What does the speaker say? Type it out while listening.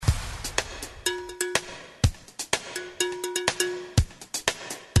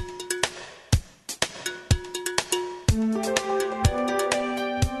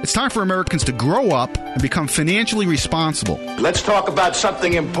It's time for Americans to grow up and become financially responsible. Let's talk about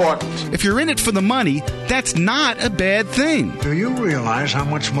something important. If you're in it for the money, that's not a bad thing. Do you realize how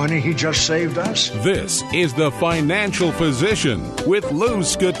much money he just saved us? This is The Financial Physician with Lou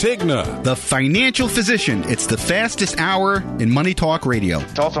Scatigna. The Financial Physician. It's the fastest hour in Money Talk Radio.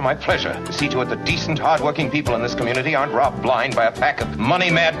 It's also my pleasure to see to it that decent, hardworking people in this community aren't robbed blind by a pack of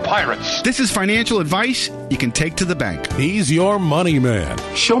money-mad pirates. This is financial advice you can take to the bank. He's your money man.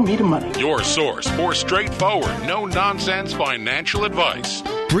 Show me the money. Your source for straightforward, no-nonsense financial advice.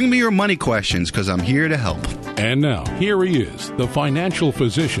 Bring me your money questions because I'm here to help. And now, here he is, the Financial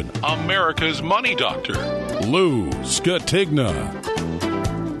Physician, America's money doctor, Lou Scatigna.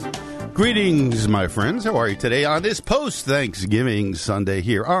 Greetings, my friends. How are you today on this post-Thanksgiving Sunday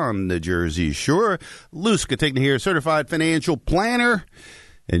here on the Jersey Shore? Lou Scatigna here, certified financial planner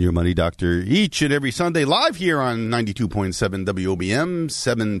and your money doctor each and every Sunday, live here on 92.7 WOBM,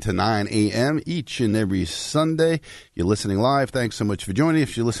 7 to 9 a.m. each and every Sunday. You're listening live. Thanks so much for joining.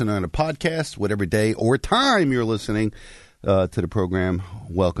 If you're listening on a podcast, whatever day or time you're listening to the program,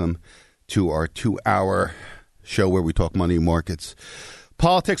 welcome to our 2-hour show where we talk money, markets,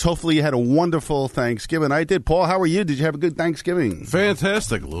 politics. Hopefully you had a wonderful Thanksgiving. I did. Paul, how are you? Did you have a good Thanksgiving?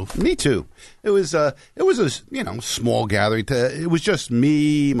 Fantastic, Lou. Me too. It was a small gathering. It was just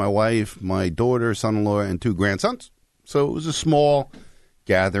me, my wife, my daughter, son-in-law, and 2 grandsons. So it was a small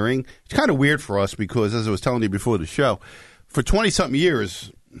gathering. It's kind of weird for us because, as I was telling you before the show, for 20-something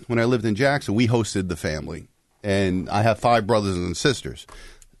years when I lived in Jackson, we hosted the family. And I have 5 brothers and sisters.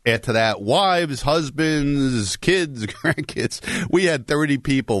 Add to that, wives, husbands, kids, grandkids. We had 30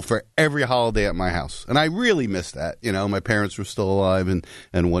 people for every holiday at my house. And I really missed that. You know, my parents were still alive and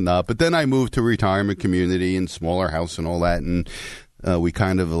whatnot. But then I moved to a retirement community and smaller house and all that. And we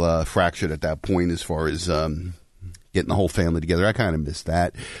kind of fractured at that point as far as getting the whole family together. I kind of missed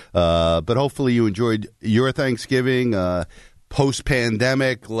that. But hopefully you enjoyed your Thanksgiving.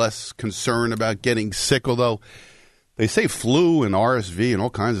 Post-pandemic, less concern about getting sick, although they say flu and RSV and all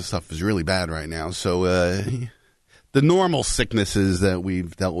kinds of stuff is really bad right now. So the normal sicknesses that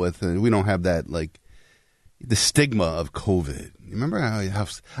we've dealt with, and we don't have that, like, the stigma of COVID. You remember how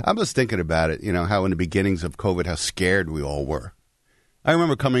I'm just thinking about it, you know, how in the beginnings of COVID, how scared we all were. I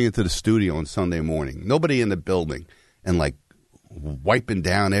remember coming into the studio on Sunday morning, nobody in the building, and, like, wiping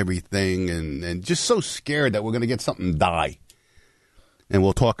down everything and just so scared that we're going to get something die. And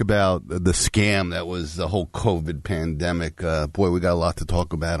we'll talk about the scam that was the whole COVID pandemic. Boy, we got a lot to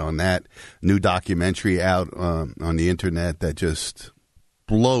talk about on that. New documentary out on the internet that just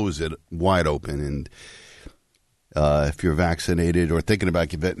blows it wide open. And if you're vaccinated or thinking about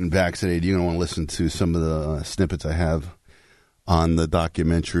getting vaccinated, you're going to want to listen to some of the snippets I have on the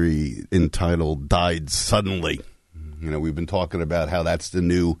documentary entitled Died Suddenly. You know, we've been talking about how that's the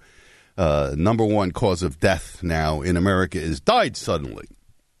new number one cause of death now in America is died suddenly.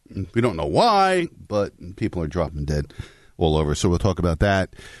 We don't know why, but people are dropping dead all over. So we'll talk about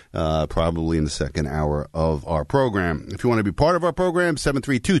that probably in the second hour of our program. If you want to be part of our program,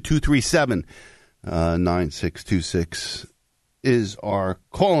 732-237-9626 is our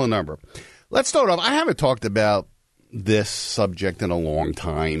call-in number. Let's start off. I haven't talked about this subject in a long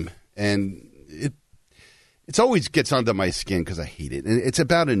time, and it always gets under my skin because I hate it. And it's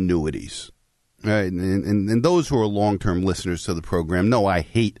about annuities. Right? And those who are long-term listeners to the program know I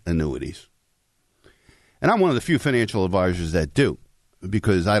hate annuities. And I'm one of the few financial advisors that do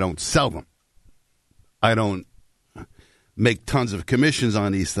because I don't sell them. I don't make tons of commissions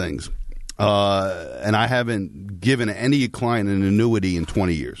on these things. And I haven't given any client an annuity in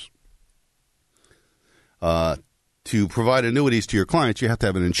 20 years. To provide annuities to your clients, you have to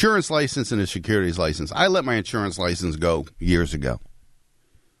have an insurance license and a securities license. I let my insurance license go years ago.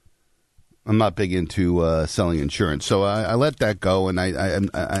 I'm not big into selling insurance, so I let that go. And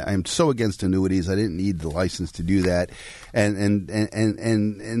I'm so against annuities. I didn't need the license to do that. And I'm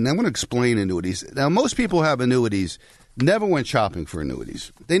going to explain annuities. Now, most people who have annuities never went shopping for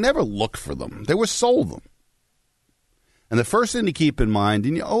annuities. They never looked for them. They were sold them. And the first thing to keep in mind,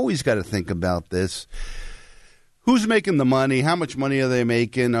 and you always got to think about this. Who's making the money? How much money are they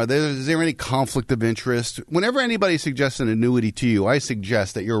making? Is there any conflict of interest? Whenever anybody suggests an annuity to you, I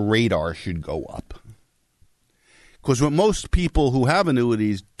suggest that your radar should go up. Because what most people who have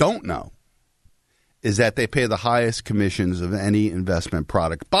annuities don't know is that they pay the highest commissions of any investment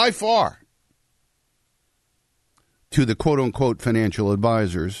product, by far, to the quote-unquote financial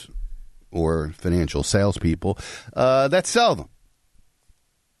advisors or financial salespeople that sell them.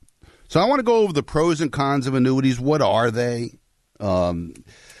 So I want to go over the pros and cons of annuities. What are they?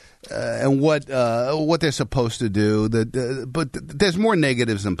 and what they're supposed to do. But there's more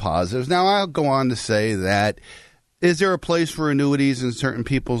negatives than positives. Now, I'll go on to say that, is there a place for annuities in certain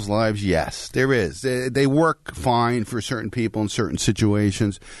people's lives? Yes, there is. They work fine for certain people in certain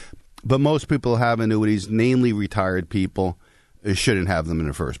situations, but most people who have annuities, namely retired people, shouldn't have them in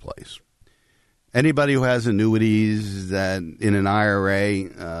the first place. Anybody who has annuities that in an IRA,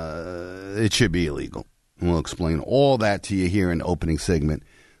 it should be illegal. And we'll explain all that to you here in the opening segment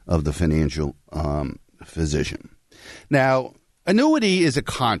of the Financial Physician. Now, annuity is a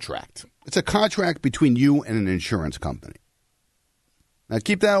contract. It's a contract between you and an insurance company. Now,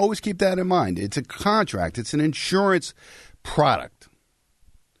 always keep that in mind. It's a contract. It's an insurance product.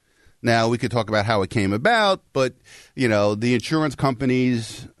 Now, we could talk about how it came about, but, the insurance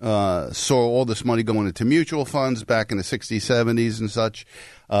companies saw all this money going into mutual funds back in the 60s, 70s and such,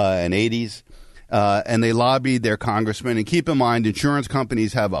 and 80s, and they lobbied their congressmen. And keep in mind, insurance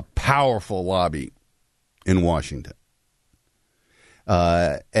companies have a powerful lobby in Washington.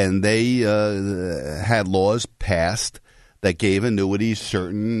 And they had laws passed that gave annuities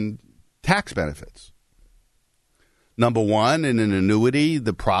certain tax benefits. Number one, in an annuity,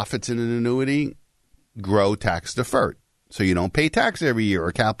 the profits in an annuity grow tax deferred. So you don't pay tax every year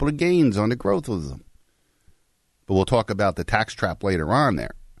or capital gains on the growth of them. But we'll talk about the tax trap later on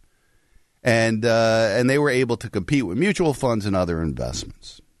there. And they were able to compete with mutual funds and other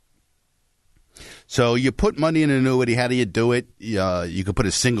investments. So you put money in an annuity. How do you do it? You could put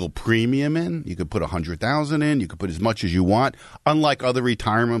a single premium in. You could put $100,000 in. You could put as much as you want. Unlike other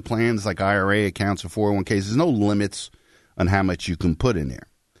retirement plans like IRA accounts or 401ks, there's no limits on how much you can put in there.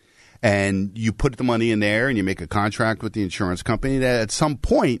 And you put the money in there and you make a contract with the insurance company that at some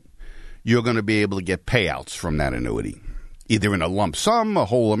point you're going to be able to get payouts from that annuity, either in a lump sum, a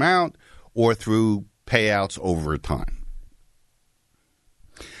whole amount, or through payouts over time.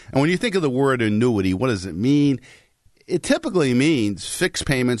 And when you think of the word annuity, what does it mean? It typically means fixed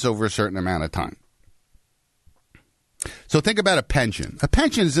payments over a certain amount of time. So think about a pension. A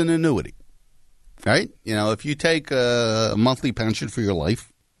pension is an annuity, right? If you take a monthly pension for your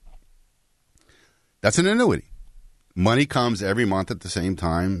life, that's an annuity. Money comes every month at the same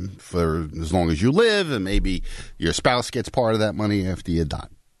time for as long as you live, and maybe your spouse gets part of that money after you die.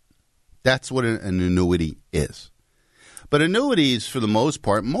 That's what an annuity is. But annuities, for the most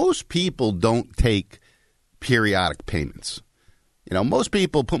part, most people don't take periodic payments. Most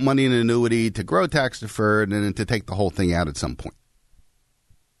people put money in an annuity to grow tax deferred and then to take the whole thing out at some point.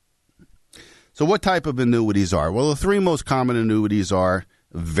 So what type of annuities are? Well, the three most common annuities are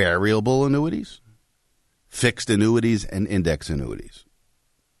variable annuities, fixed annuities, and index annuities.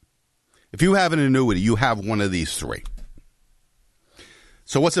 If you have an annuity, you have one of these three.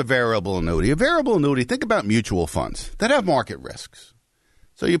 So what's a variable annuity? A variable annuity, think about mutual funds that have market risks.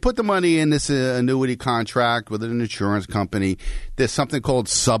 So you put the money in this annuity contract with an insurance company. There's something called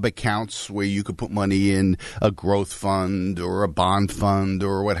sub-accounts where you could put money in a growth fund or a bond fund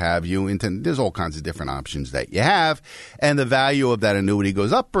or what have you. There's all kinds of different options that you have. And the value of that annuity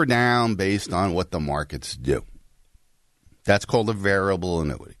goes up or down based on what the markets do. That's called a variable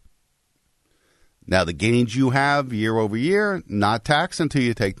annuity. Now, the gains you have year over year, not taxed until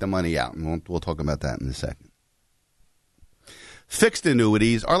you take the money out. And we'll talk about that in a second. Fixed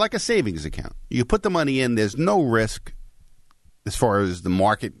annuities are like a savings account. You put the money in, there's no risk as far as the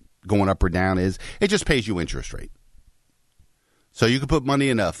market going up or down is. It just pays you interest rate. So you can put money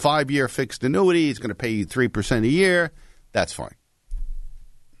in a 5-year fixed annuity. It's going to pay you 3% a year. That's fine.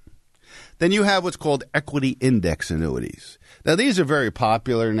 Then you have what's called equity index annuities. Now, these are very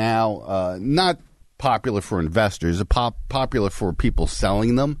popular now, not popular for investors, popular for people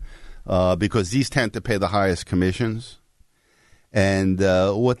selling them because these tend to pay the highest commissions. And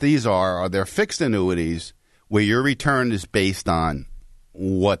what these are they're fixed annuities where your return is based on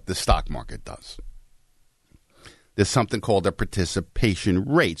what the stock market does. There's something called a participation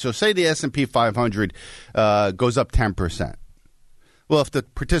rate. So say the S&P 500 goes up 10%. Well, if the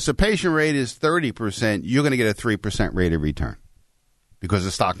participation rate is 30%, you're going to get a 3% rate of return. Because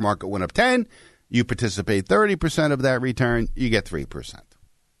the stock market went up 10, you participate 30% of that return, you get 3%.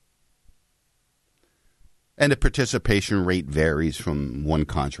 And the participation rate varies from one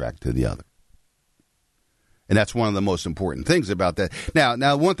contract to the other. And that's one of the most important things about that.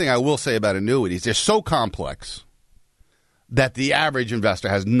 Now, one thing I will say about annuities, they're so complex that the average investor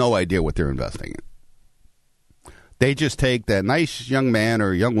has no idea what they're investing in. They just take that nice young man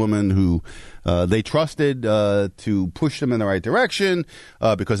or young woman who they trusted to push them in the right direction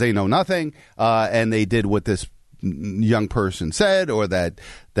because they know nothing, and they did what this young person said, or that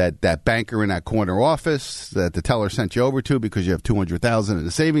banker in that corner office that the teller sent you over to because you have $200,000 in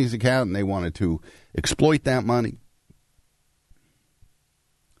a savings account and they wanted to exploit that money.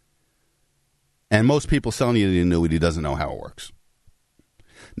 And most people selling you the annuity doesn't know how it works.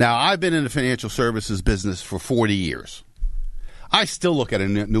 Now, I've been in the financial services business for 40 years. I still look at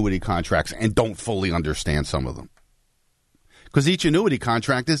annuity contracts and don't fully understand some of them. Because each annuity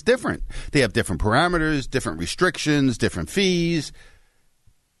contract is different. They have different parameters, different restrictions, different fees.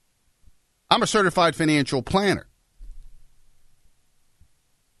 I'm a certified financial planner.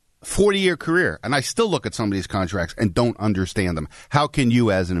 40-year career, and I still look at some of these contracts and don't understand them. How can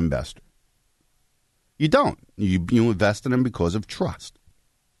you as an investor? You don't. You invest in them because of trust.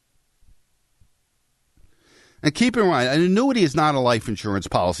 And keep in mind, an annuity is not a life insurance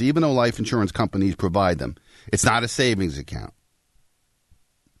policy, even though life insurance companies provide them. It's not a savings account.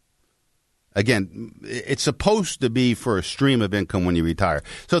 Again, it's supposed to be for a stream of income when you retire.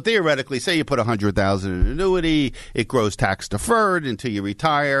 So theoretically, say you put $100,000 in an annuity, it grows tax deferred until you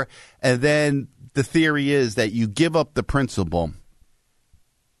retire, and then the theory is that you give up the principal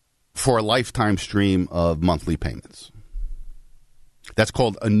for a lifetime stream of monthly payments. That's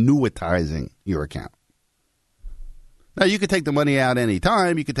called annuitizing your account. Now, you could take the money out any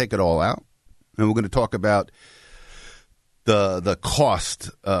time. You could take it all out. And we're going to talk about the cost.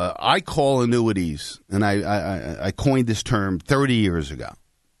 I call annuities, and I coined this term 30 years ago,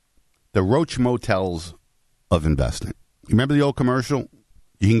 the Roach Motels of investing. You remember the old commercial?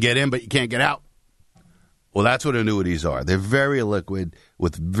 You can get in, but you can't get out. Well, that's what annuities are. They're very liquid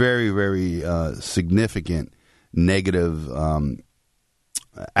with very, very significant negative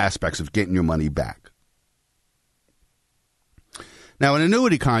aspects of getting your money back. Now, an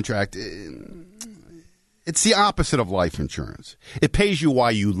annuity contract, it's the opposite of life insurance. It pays you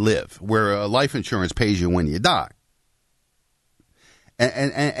while you live, where life insurance pays you when you die.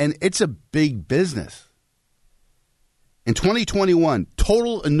 And it's a big business. In 2021,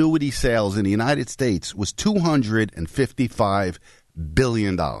 total annuity sales in the United States was $255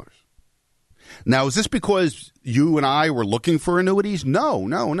 billion. Now, is this because you and I were looking for annuities?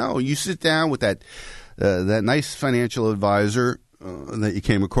 No. You sit down with that nice financial advisor that you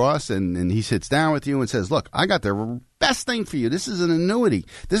came across, and he sits down with you and says, look, I got the best thing for you. This is an annuity.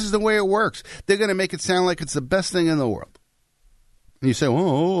 This is the way it works. They're going to make it sound like it's the best thing in the world. And you say,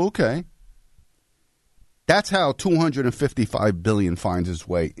 oh, okay. That's how $255 billion finds its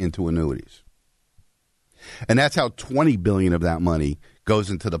way into annuities. And that's how $20 billion of that money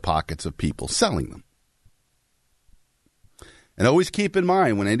goes into the pockets of people selling them. And always keep in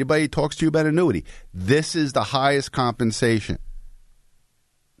mind, when anybody talks to you about annuity, this is the highest compensation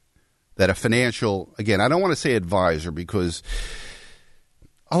that a financial, again, I don't want to say advisor, because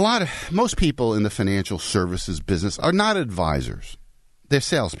most people in the financial services business are not advisors. They're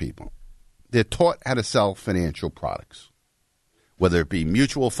salespeople. They're taught how to sell financial products, whether it be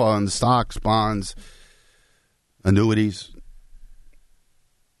mutual funds, stocks, bonds, annuities.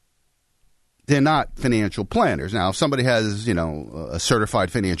 They're not financial planners. Now, if somebody has, a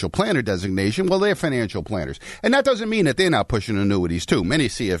certified financial planner designation, well, they're financial planners. And that doesn't mean that they're not pushing annuities, too. Many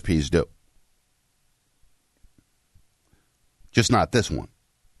CFPs do. Just not this one.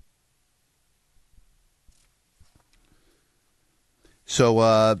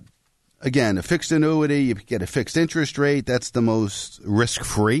 So, again, a fixed annuity, you get a fixed interest rate. That's the most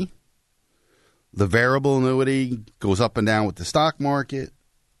risk-free. The variable annuity goes up and down with the stock market.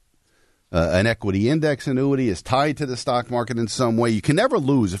 An equity index annuity is tied to the stock market in some way. You can never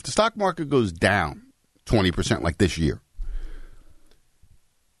lose. If the stock market goes down 20% like this year,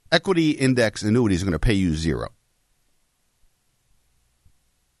 equity index annuities are going to pay you zero.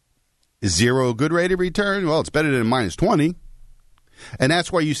 Is zero a good rate of return? Well, it's better than minus 20. And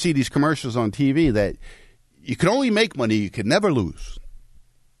that's why you see these commercials on TV that you can only make money, you can never lose.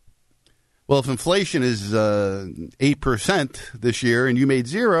 Well, if inflation is 8% this year and you made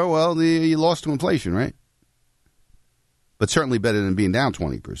zero, well, you lost to inflation, right? But certainly better than being down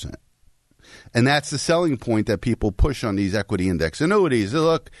 20%. And that's the selling point that people push on these equity index annuities.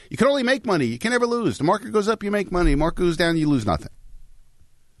 Look, you can only make money. You can never lose. The market goes up, you make money. The market goes down, you lose nothing.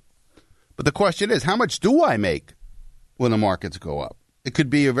 But the question is, how much do I make when the markets go up? It could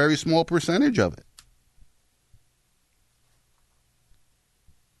be a very small percentage of it.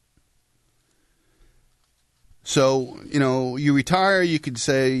 So, you retire, you could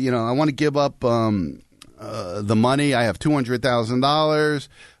say, I want to give up the money. I have $200,000.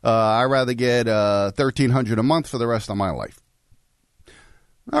 I'd rather get $1,300 a month for the rest of my life.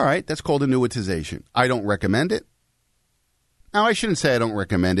 All right, that's called annuitization. I don't recommend it. Now, I shouldn't say I don't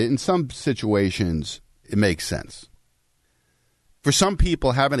recommend it. In some situations, it makes sense. For some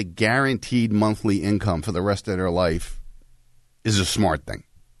people, having a guaranteed monthly income for the rest of their life is a smart thing.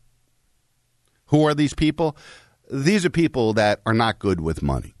 Who are these people? These are people that are not good with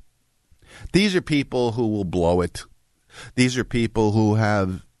money. These are people who will blow it. These are people who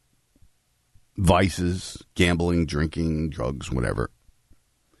have vices, gambling, drinking, drugs, whatever.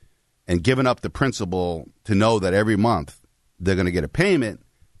 And giving up the principle to know that every month they're going to get a payment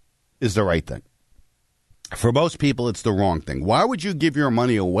is the right thing. For most people, it's the wrong thing. Why would you give your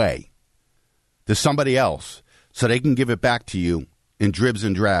money away to somebody else so they can give it back to you in dribs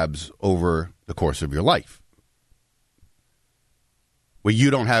and drabs over the course of your life, where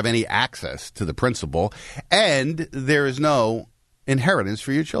you don't have any access to the principal and there is no inheritance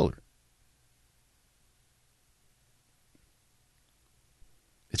for your children?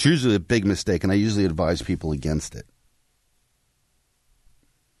 It's usually a big mistake, and I usually advise people against it.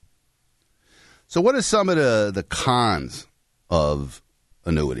 So what are some of the cons of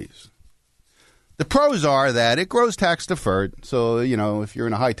annuities? The pros are that it grows tax deferred. So, if you're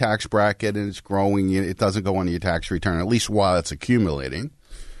in a high tax bracket and it's growing, it doesn't go on your tax return, at least while it's accumulating.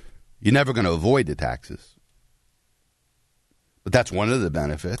 You're never going to avoid the taxes. But that's one of the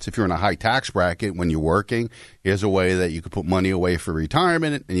benefits. If you're in a high tax bracket when you're working, here's a way that you could put money away for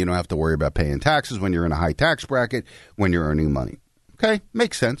retirement and you don't have to worry about paying taxes when you're in a high tax bracket when you're earning money. Okay,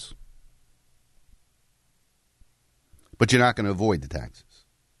 makes sense. But you're not going to avoid the taxes.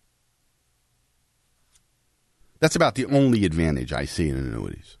 That's about the only advantage I see in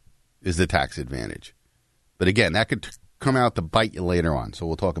annuities, is the tax advantage. But again, that could come out to bite you later on, so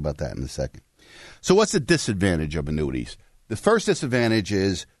we'll talk about that in a second. So what's the disadvantage of annuities? The first disadvantage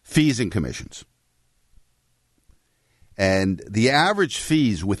is fees and commissions. And the average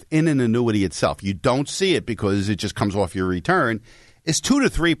fees within an annuity itself, you don't see it because it just comes off your return, is 2 to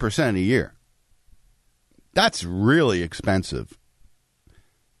 3% a year. That's really expensive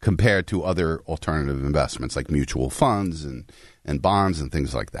compared to other alternative investments like mutual funds and bonds and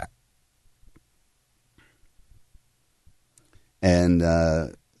things like that. And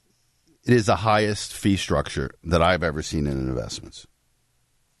it is the highest fee structure that I've ever seen in investments.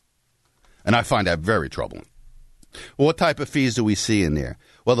 And I find that very troubling. Well, what type of fees do we see in there?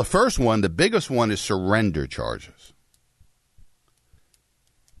 Well, the first one, the biggest one, is surrender charges.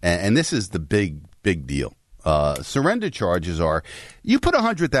 And this is the big deal. Surrender charges are, you put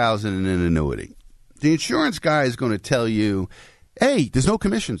 $100,000 in an annuity. The insurance guy is going to tell you, hey, there's no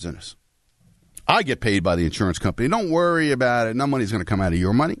commissions in this. I get paid by the insurance company. Don't worry about it. No money's going to come out of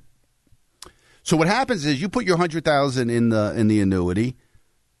your money. So what happens is you put your $100,000 in the annuity.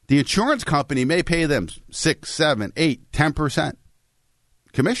 The insurance company may pay them 6, 7, 8, 10%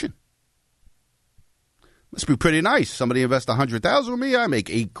 commission. Must be pretty nice. Somebody invests $100,000 with me, I make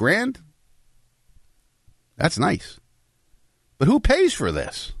 $8,000. That's nice. But who pays for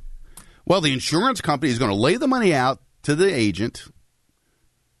this? Well, the insurance company is going to lay the money out to the agent,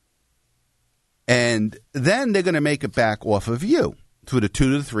 and then they're going to make it back off of you through the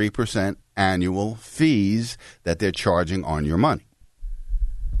 2 to 3% annual fees that they're charging on your money.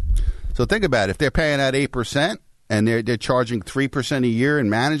 So think about it. If they're paying out 8% and they're charging 3% a year in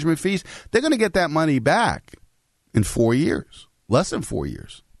management fees, they're going to get that money back in 4 years, less than 4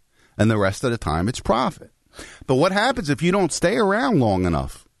 years. And the rest of the time, it's profit. But what happens if you don't stay around long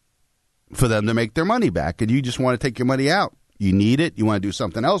enough for them to make their money back and you just want to take your money out? You need it. You want to do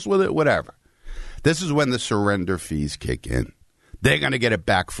something else with it, whatever. This is when the surrender fees kick in. They're going to get it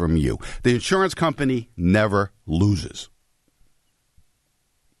back from you. The insurance company never loses.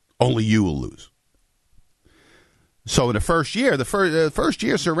 Only you will lose. So in the first year, the first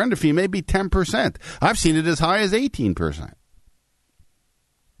year surrender fee may be 10%. I've seen it as high as 18%.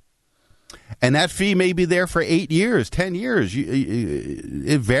 And that fee may be there for 8 years, 10 years.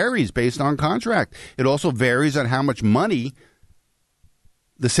 It varies based on contract. It also varies on how much money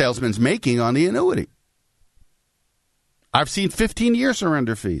the salesman's making on the annuity. I've seen 15-year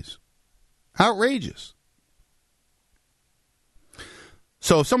surrender fees. Outrageous.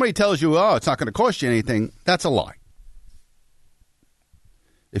 So if somebody tells you, oh, it's not going to cost you anything, that's a lie.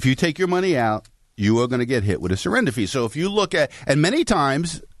 If you take your money out, you are going to get hit with a surrender fee. So if you look at, and many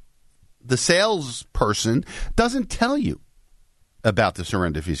times the salesperson doesn't tell you about the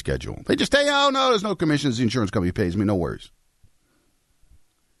surrender fee schedule. They just say, oh, no, there's no commissions. The insurance company pays me. No worries.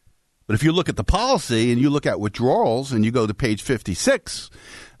 But if you look at the policy and you look at withdrawals and you go to page 56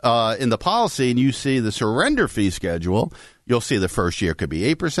 in the policy and you see the surrender fee schedule, you'll see the first year could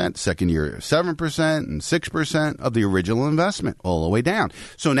be 8%, second year 7%, and 6% of the original investment all the way down.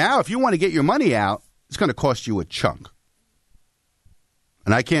 So now if you want to get your money out, it's going to cost you a chunk.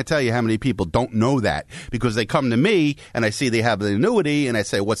 And I can't tell you how many people don't know that because they come to me and I see they have the annuity and I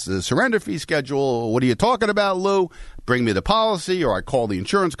say, what's the surrender fee schedule? What are you talking about, Lou? Bring me the policy, or I call the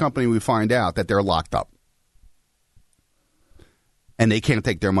insurance company. We find out that they're locked up. And they can't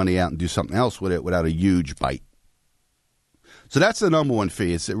take their money out and do something else with it without a huge bite. So that's the number one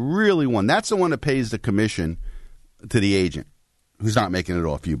fee. It's really one. That's the one that pays the commission to the agent, who's not making it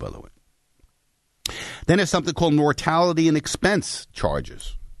off you, by the way. Then there's something called mortality and expense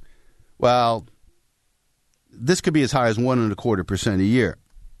charges. Well, this could be as high as 1.25% a year.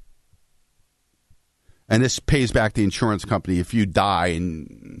 And this pays back the insurance company if you die.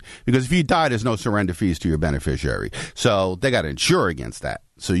 Because if you die, there's no surrender fees to your beneficiary. So they got to insure against that.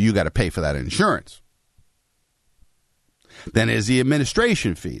 So you got to pay for that insurance. Then there's the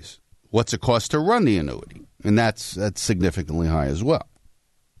administration fees. What's it cost to run the annuity? And that's significantly high as well.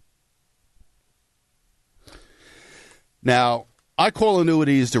 Now, I call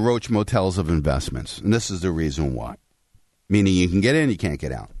annuities the Roach Motels of investments, and this is the reason why. Meaning you can get in, you can't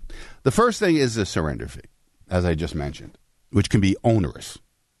get out. The first thing is the surrender fee, as I just mentioned, which can be onerous.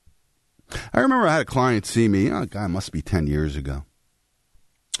 I remember I had a client see me, God, must be 10 years ago,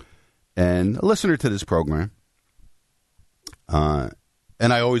 and a listener to this program.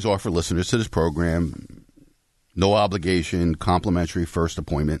 And I always offer listeners to this program, no obligation, complimentary first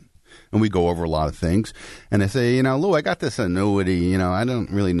appointment. And we go over a lot of things. And they say, Lou, I got this annuity. I don't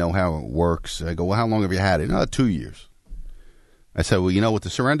really know how it works. I go, well, how long have you had it? 2 years. I said, well, you know what the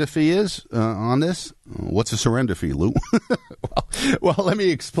surrender fee is on this? What's a surrender fee, Lou? well, let me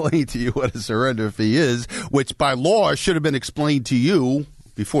explain to you what a surrender fee is, which by law should have been explained to you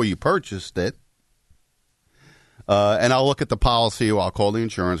before you purchased it. And I'll look at the policy, or I'll call the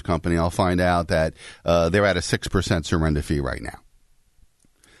insurance company. I'll find out that they're at a 6% surrender fee right now.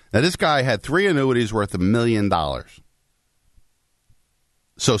 Now, this guy had 3 annuities worth $1 million. So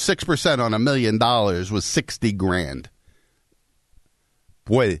 6% on $1 million was $60,000.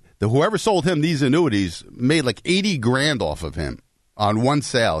 Boy, whoever sold him these annuities made like $80,000 off of him on one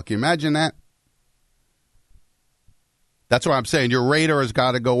sale. Can you imagine that? That's why I'm saying your radar has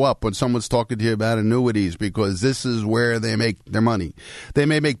got to go up when someone's talking to you about annuities, because this is where they make their money. They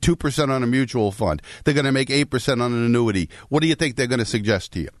may make 2% on a mutual fund. They're going to make 8% on an annuity. What do you think they're going to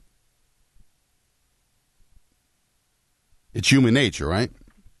suggest to you? It's human nature, right?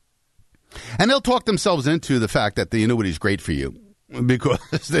 And they'll talk themselves into the fact that the annuity is great for you, because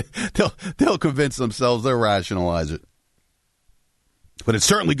they'll convince themselves, they'll rationalize it. But it's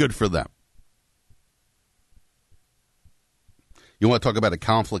certainly good for them. You want to talk about a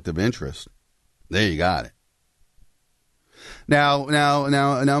conflict of interest? There you got it. Now,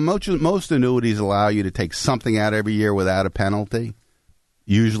 most annuities allow you to take something out every year without a penalty.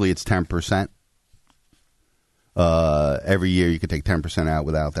 Usually it's 10%. Every year you can take 10% out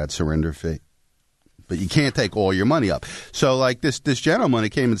without that surrender fee. But you can't take all your money up. So like this gentleman that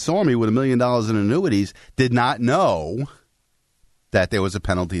came and saw me with $1 million in annuities did not know that there was a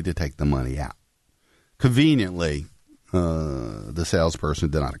penalty to take the money out. Conveniently, the salesperson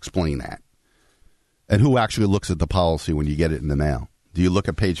did not explain that. And who actually looks at the policy when you get it in the mail? Do you look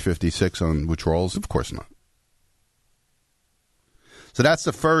at page 56 on withdrawals? Of course not. So that's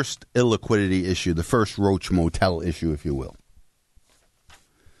the first illiquidity issue, the first Roach Motel issue, if you will.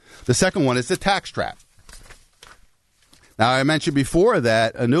 The second one is the tax trap. Now, I mentioned before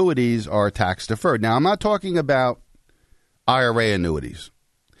that annuities are tax deferred. Now, I'm not talking about IRA annuities.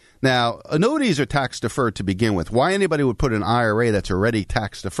 Now, annuities are tax deferred to begin with. Why anybody would put an IRA that's already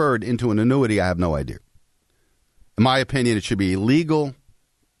tax deferred into an annuity, I have no idea. In my opinion, it should be illegal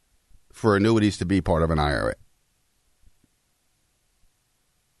for annuities to be part of an IRA.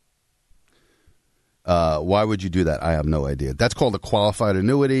 Why would you do that? I have no idea. That's called a qualified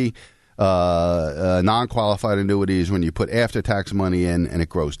annuity. Non-qualified annuity is when you put after-tax money in and it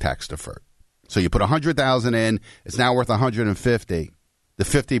grows tax deferred. So you put $100,000 in, it's now worth $150,000. The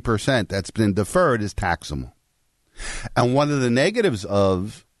 50% that's been deferred is taxable. And one of the negatives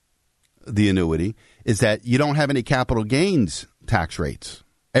of the annuity is that you don't have any capital gains tax rates.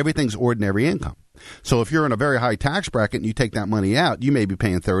 Everything's ordinary income. So if you're in a very high tax bracket and you take that money out, you may be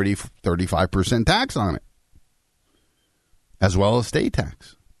paying 35% tax on it, as well as state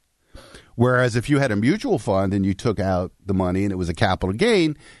tax. Whereas if you had a mutual fund and you took out the money and it was a capital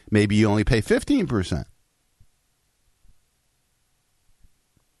gain, maybe you only pay 15%.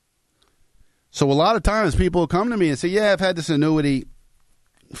 So a lot of times people come to me and say, yeah, I've had this annuity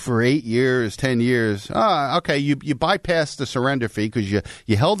for 8 years, 10 years. Okay, you bypassed the surrender fee because you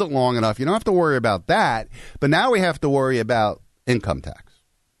held it long enough. You don't have to worry about that. But now we have to worry about income tax.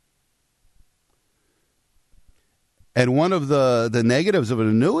 And one of the negatives of an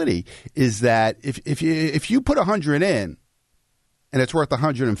annuity is that if you put 100 in and it's worth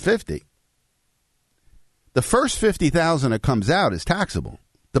 150, the first 50,000 that comes out is taxable.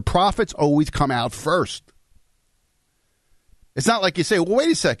 The profits always come out first. It's not like you say, well,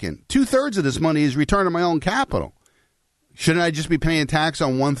 wait a second, 2/3 of this money is return on my own capital. Shouldn't I just be paying tax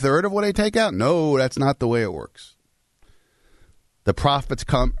on 1/3 of what I take out? No, that's not the way it works. The profits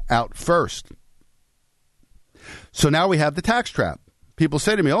come out first. So now we have the tax trap. People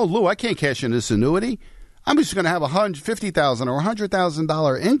say to me, oh, Lou, I can't cash in this annuity. I'm just going to have $150,000 or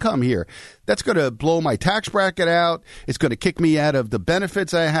 $100,000 income here. That's going to blow my tax bracket out. It's going to kick me out of the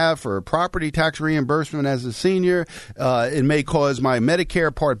benefits I have for property tax reimbursement as a senior. It may cause my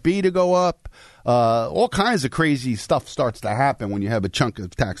Medicare Part B to go up. All kinds of crazy stuff starts to happen when you have a chunk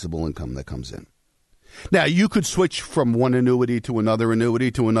of taxable income that comes in. Now, you could switch from one annuity to another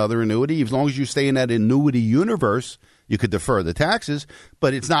annuity to another annuity. As long as you stay in that annuity universe, you could defer the taxes,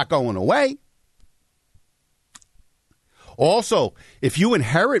 but it's not going away. Also, if you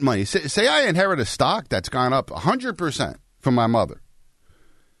inherit money, say I inherit a stock that's gone up 100% from my mother,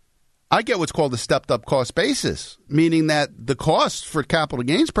 I get what's called a stepped-up cost basis, meaning that the cost for capital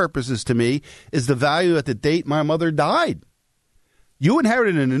gains purposes to me is the value at the date my mother died. You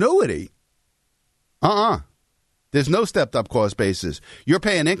inherited an annuity. There's no stepped-up cost basis. You're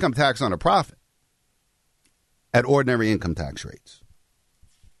paying income tax on a profit at ordinary income tax rates.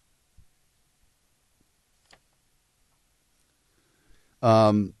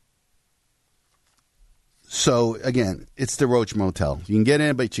 So, again, it's the Roach Motel. You can get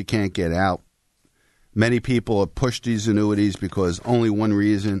in, but you can't get out. Many people have pushed these annuities because only one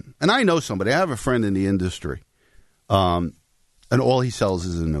reason. And I know somebody. I have a friend in the industry, and all he sells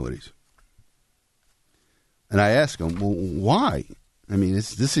is annuities. And I ask him, well, why? I mean,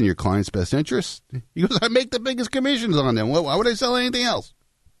 is this in your client's best interest? He goes, I make the biggest commissions on them. Why would I sell anything else?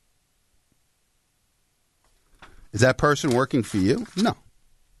 Is that person working for you? No.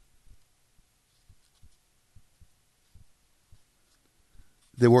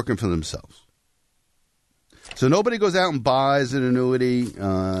 They're working for themselves. So nobody goes out and buys an annuity.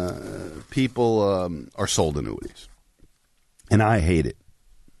 People are sold annuities. And I hate it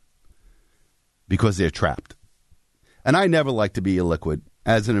because they're trapped. And I never like to be illiquid.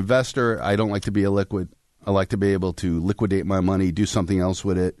 As an investor, I don't like to be illiquid. I like to be able to liquidate my money, do something else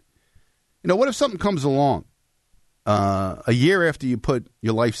with it. You know, what if something comes along a year after you put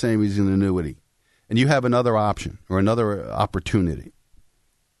your life savings in an annuity and you have another option or another opportunity?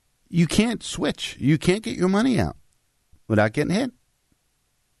 You can't switch. You can't get your money out without getting hit.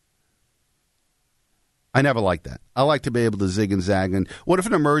 I never like that. I like to be able to zig and zag. And what if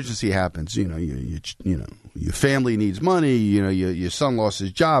an emergency happens? You know, your family needs money. You know, your son lost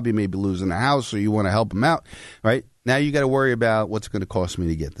his job. He may be losing a house, so you want to help him out, right? Now you got to worry about what's going to cost me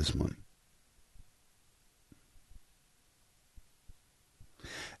to get this money.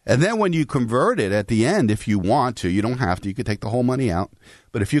 And then when you convert it at the end, if you want to, you don't have to. You could take the whole money out.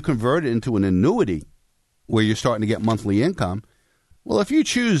 But if you convert it into an annuity where you're starting to get monthly income, well, if you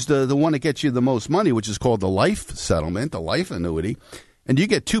choose the one that gets you the most money, which is called the life settlement, the life annuity, and you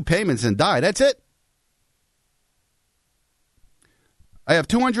get 2 payments and die, that's it. I have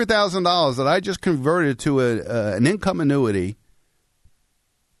 $200,000 that I just converted to an income annuity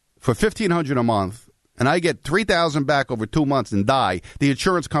for $1,500 a month, and I get $3,000 back over 2 months and die. The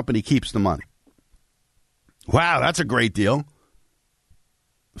insurance company keeps the money. Wow, that's a great deal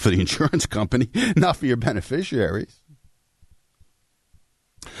for the insurance company, not for your beneficiaries.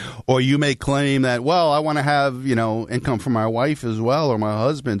 Or you may claim that, well, I want to have, income from my wife as well or my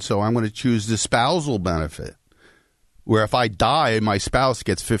husband, so I'm going to choose the spousal benefit, where if I die, my spouse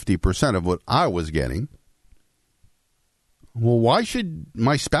gets 50% of what I was getting. Well, why should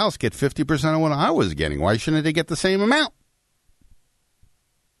my spouse get 50% of what I was getting? Why shouldn't they get the same amount?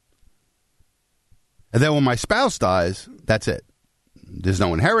 And then when my spouse dies, that's it. There's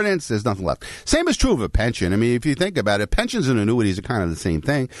no inheritance. There's nothing left. Same is true of a pension. I mean, if you think about it, pensions and annuities are kind of the same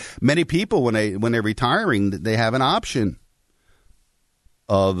thing. Many people, when they're retiring, they have an option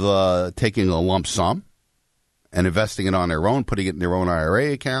of taking a lump sum and investing it on their own, putting it in their own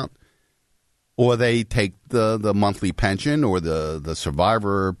IRA account, or they take the monthly pension or the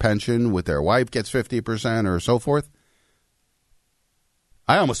survivor pension with their wife gets 50% or so forth.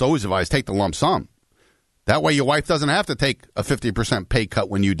 I almost always advise take the lump sum. That way your wife doesn't have to take a 50% pay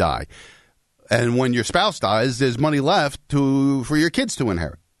cut when you die. And when your spouse dies, there's money left for your kids to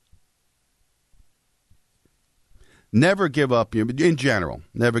inherit. Never give up in general,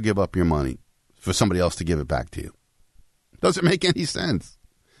 never give up your money for somebody else to give it back to you. Doesn't make any sense.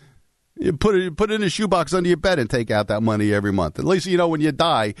 You put it in a shoebox under your bed and take out that money every month. At least you know when you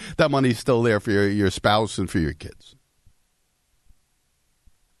die, that money's still there for your spouse and for your kids.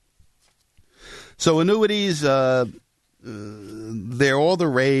 So annuities, they're all the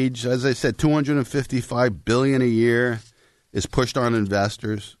rage. As I said, $255 billion a year is pushed on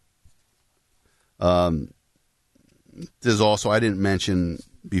investors. There's also, I didn't mention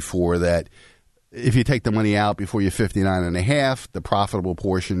before that if you take the money out before you're 59 and a half, the profitable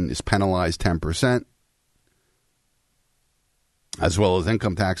portion is penalized 10%, as well as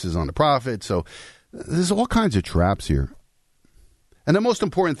income taxes on the profit. So there's all kinds of traps here. And the most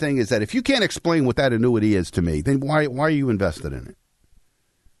important thing is that if you can't explain what that annuity is to me, then why are you invested in it?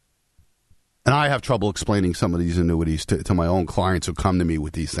 And I have trouble explaining some of these annuities to my own clients who come to me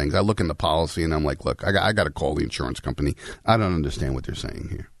with these things. I look in the policy and I'm like, look, I got to call the insurance company. I don't understand what they're saying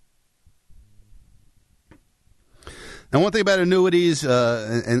here. And one thing about annuities,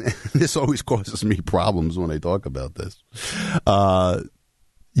 and this always causes me problems when I talk about this,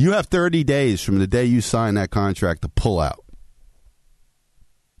 you have 30 days from the day you sign that contract to pull out.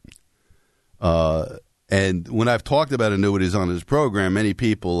 And when I've talked about annuities on this program, many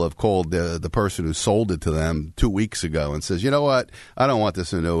people have called the person who sold it to them 2 weeks ago and says, you know what, I don't want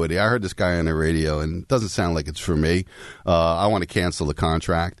this annuity. I heard this guy on the radio and it doesn't sound like it's for me. I want to cancel the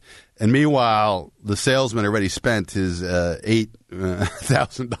contract. And meanwhile, the salesman already spent his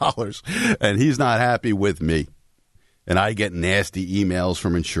 $8,000 and he's not happy with me. And I get nasty emails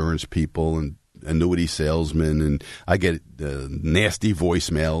from insurance people and annuity salesmen, and I get nasty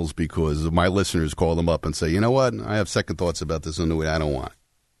voicemails because my listeners call them up and say, you know what, I have second thoughts about this annuity. I don't want it.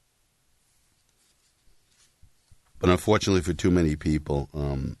 But unfortunately for too many people,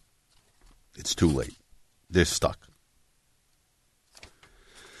 it's too late. They're stuck.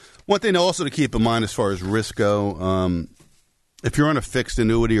 One thing also to keep in mind as far as risk go, if you're on a fixed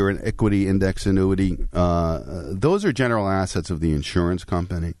annuity or an equity index annuity, those are general assets of the insurance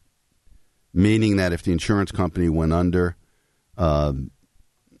company, meaning that if the insurance company went under,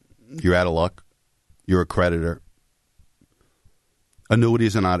 you're out of luck. You're a creditor.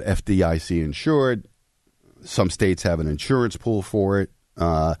 Annuities are not FDIC insured. Some states have an insurance pool for it.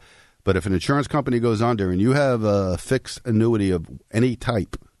 But if an insurance company goes under and you have a fixed annuity of any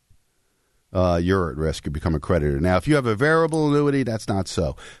type, you're at risk. You become a creditor. Now, if you have a variable annuity, that's not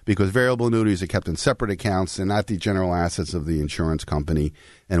so, because variable annuities are kept in separate accounts and not the general assets of the insurance company,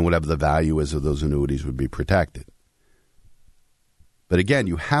 and whatever the value is of those annuities would be protected. But again,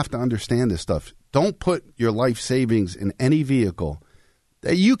 you have to understand this stuff. Don't put your life savings in any vehicle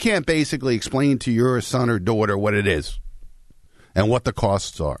that you can't basically explain to your son or daughter what it is and what the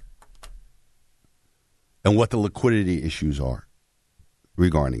costs are and what the liquidity issues are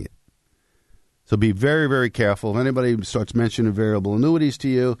regarding it. So be very, very careful. If anybody starts mentioning variable annuities to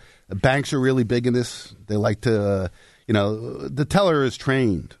you, banks are really big in this. They like to, the teller is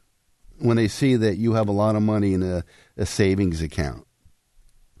trained when they see that you have a lot of money in a savings account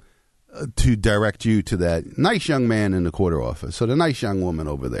to direct you to that nice young man in the quarter office or the nice young woman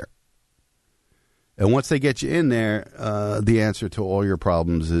over there. And once they get you in there, the answer to all your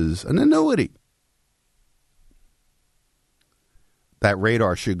problems is an annuity. That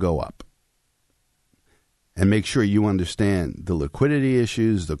radar should go up. And make sure you understand the liquidity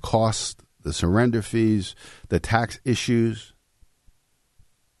issues, the cost, the surrender fees, the tax issues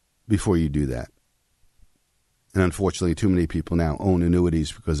before you do that. And unfortunately, too many people now own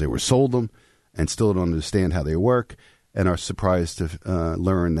annuities because they were sold them and still don't understand how they work and are surprised to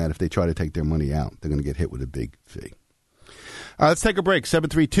learn that if they try to take their money out, they're going to get hit with a big fee. Let's take a break.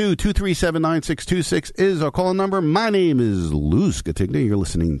 732-237-9626 is our call number. My name is Lou Scatigna. You're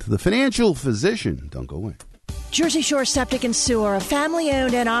listening to The Financial Physician. Don't go away. Jersey Shore Septic and Sewer, a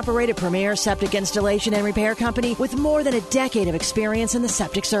family-owned and operated premier septic installation and repair company with more than a decade of experience in the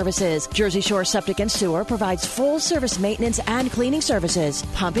septic services. Jersey Shore Septic and Sewer provides full-service maintenance and cleaning services,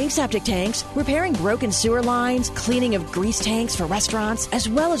 pumping septic tanks, repairing broken sewer lines, cleaning of grease tanks for restaurants, as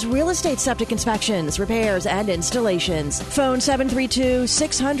well as real estate septic inspections, repairs, and installations. Phone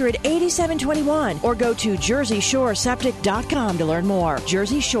 732-600-8721 or go to jerseyshoreseptic.com to learn more.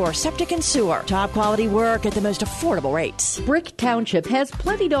 Jersey Shore Septic and Sewer, top quality work at the most affordable rates. Brick Township has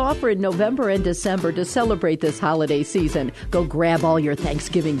plenty to offer in November and December to celebrate this holiday season. Go grab all your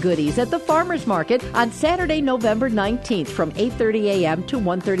Thanksgiving goodies at the Farmers Market on Saturday, November 19th from 8:30 a.m. to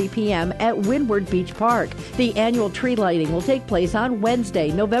 1:30 p.m. at Windward Beach Park. The annual tree lighting will take place on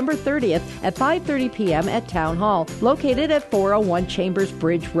Wednesday, November 30th at 5:30 p.m. at Town Hall, located at 401 Chambers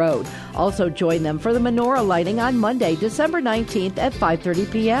Bridge Road. Also join them for the menorah lighting on Monday, December 19th at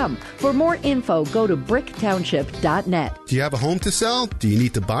 5:30 p.m. For more info, go to bricktownship.com. homeownership.net. Do you have a home to sell? Do you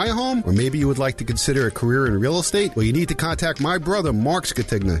need to buy a home? Or maybe you would like to consider a career in real estate? Well, you need to contact my brother, Mark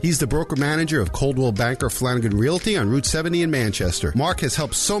Skatigna. He's the broker manager of Coldwell Banker Flanagan Realty on Route 70 in Manchester. Mark has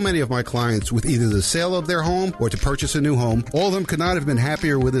helped so many of my clients with either the sale of their home or to purchase a new home. All of them could not have been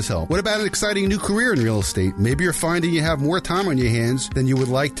happier with his help. What about an exciting new career in real estate? Maybe you're finding you have more time on your hands than you would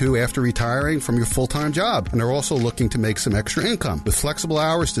like to after retiring from your full-time job, and are also looking to make some extra income. With flexible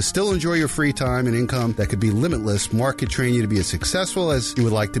hours to still enjoy your free time and income that could be limitless, Mark could train you to be as successful as you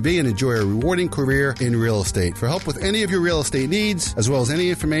would like to be and enjoy a rewarding career in real estate. For help with any of your real estate needs, as well as any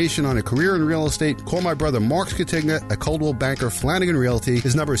information on a career in real estate, call my brother Mark Skatigna at Coldwell Banker Flanagan Realty.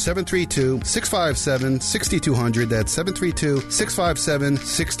 His number is 732-657-6200. That's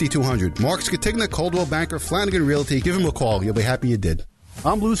 732-657-6200. Mark Skatigna, Coldwell Banker Flanagan Realty. Give him a call. You'll be happy you did.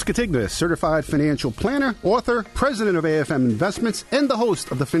 I'm Lou Skatigna, certified financial planner, author, president of AFM Investments, and the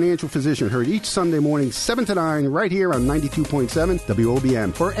host of The Financial Physician, heard each Sunday morning 7 to 9 right here on 92.7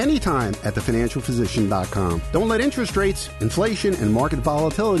 WOBM, or anytime at thefinancialphysician.com. Don't let interest rates, inflation, and market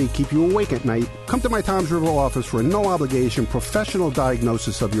volatility keep you awake at night. Come to my Toms River office for a no-obligation professional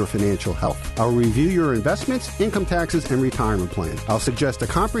diagnosis of your financial health. I'll review your investments, income taxes, and retirement plan. I'll suggest a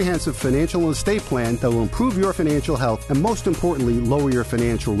comprehensive financial and estate plan that will improve your financial health and, most importantly, lower your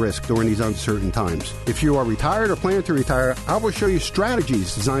financial risk during these uncertain times. If you are retired or plan to retire, I will show you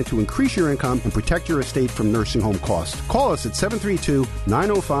strategies designed to increase your income and protect your estate from nursing home costs. Call us at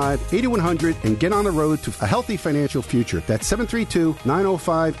 732-905-8100 and get on the road to a healthy financial future. That's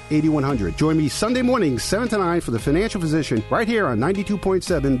 732-905-8100. Join me Sunday mornings 7 to 9 for The Financial Physician right here on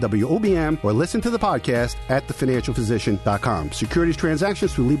 92.7 WOBM, or listen to the podcast at thefinancialphysician.com. Securities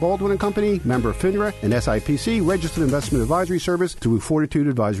transactions through Lee Baldwin & Company, member FINRA and SIPC, registered investment advisory service through Fortitude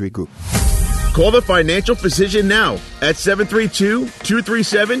Advisory Group. Call the Financial Physician now at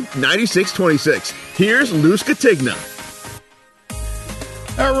 732-237-9626. Here's Lou Skatigna.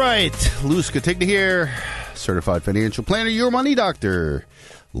 All right, Lou Skatigna here, certified financial planner, your money doctor,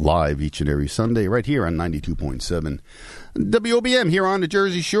 live each and every Sunday right here on 92.7 WOBM here on the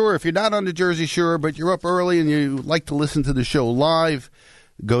Jersey Shore. If you're not on the Jersey Shore, but you're up early and you like to listen to the show live,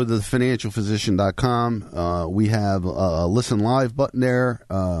 go to thefinancialphysician.com. We have a listen live button there,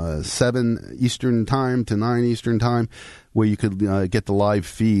 7 Eastern time to 9 Eastern time, where you could get the live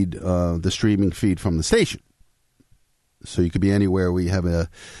feed, the streaming feed from the station. So you could be anywhere. We have an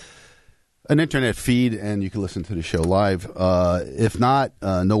internet feed, and you can listen to the show live. If not,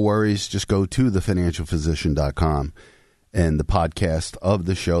 no worries. Just go to thefinancialphysician.com, and the podcast of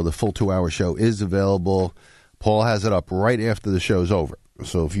the show, the full 2-hour show, is available. Paul has it up right after the show's over.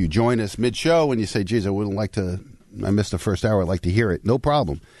 So if you join us mid-show and you say, geez, I missed the first hour, I'd like to hear it, no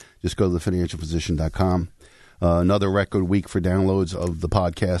problem. Just go to thefinancialphysician.com. Another record week for downloads of the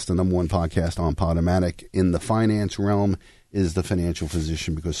podcast, the number one podcast on Podomatic in the finance realm is The Financial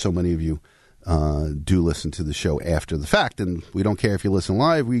Physician, because so many of you do listen to the show after the fact. And we don't care if you listen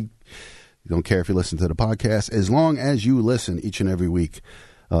live. We don't care if you listen to the podcast, as long as you listen each and every week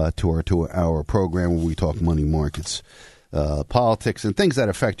to our program where we talk money markets, politics, and things that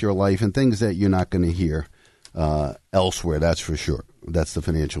affect your life and things that you're not going to hear elsewhere, that's for sure. That's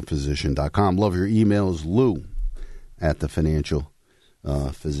thefinancialphysician.com. Love your emails, Lou at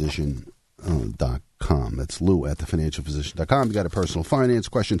thefinancialphysician.com. That's Lou at thefinancialphysician.com. You got a personal finance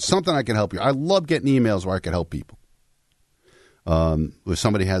question, something I can help you. I love getting emails where I can help people. If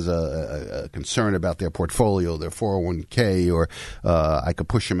somebody has a concern about their portfolio, their 401k, or I could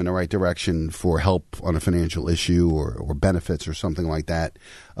push them in the right direction for help on a financial issue or benefits or something like that.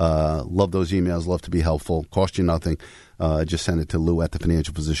 Love those emails. Love to be helpful. Cost you nothing. Just send it to Lou at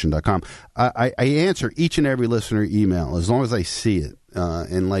thefinancialphysician.com. I answer each and every listener email as long as I see it.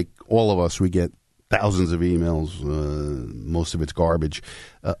 And like all of us, we get thousands of emails. Most of it's garbage.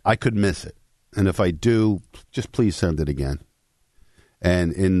 I could miss it. And if I do, just please send it again.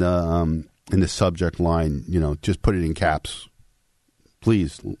 And in the subject line, just put it in caps,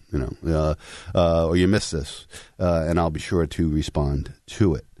 please, or you missed this, and I'll be sure to respond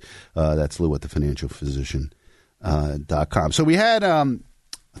to it. That's Lou at thefinancialphysician.com. So we had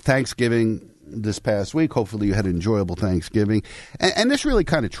Thanksgiving this past week. Hopefully you had an enjoyable Thanksgiving. And this really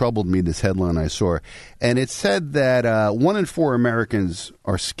kind of troubled me, this headline I saw. And it said that 1 in 4 Americans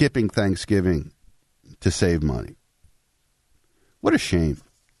are skipping Thanksgiving to save money. What a shame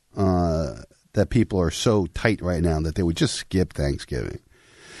that people are so tight right now that they would just skip Thanksgiving.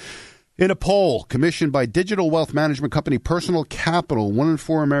 In a poll commissioned by digital wealth management company Personal Capital, 1 in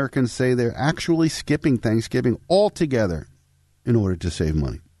 4 Americans say they're actually skipping Thanksgiving altogether in order to save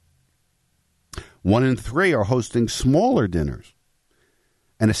money. 1 in 3 are hosting smaller dinners.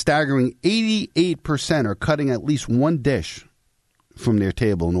 And a staggering 88% are cutting at least one dish from their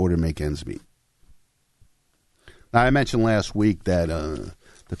table in order to make ends meet. Now, I mentioned last week that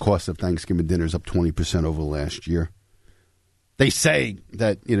the cost of Thanksgiving dinner is up 20% over last year. They say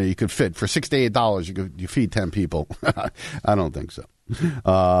that, you could fit, for $6 to $8, you feed 10 people. I don't think so.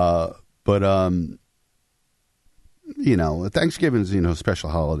 Thanksgiving's, a special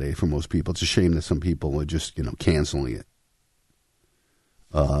holiday for most people. It's a shame that some people are just, canceling it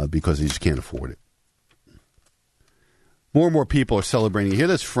because they just can't afford it. More and more people are celebrating. You hear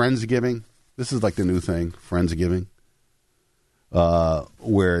this Friendsgiving? This is like the new thing, Friendsgiving,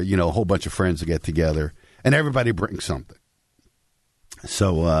 where, a whole bunch of friends get together and everybody brings something.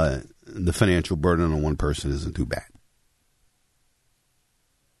 So the financial burden on one person isn't too bad.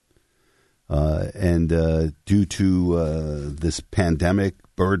 And due to this pandemic,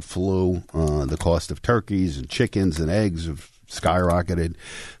 bird flu, the cost of turkeys and chickens and eggs have skyrocketed.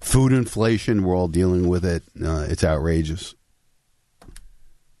 Food inflation, we're all dealing with it. It's outrageous.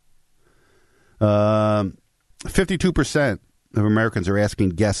 52% of Americans are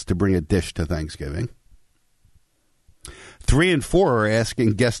asking guests to bring a dish to Thanksgiving. 3 in 4 are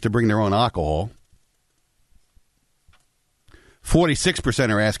asking guests to bring their own alcohol.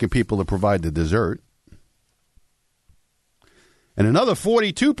 46% are asking people to provide the dessert. And another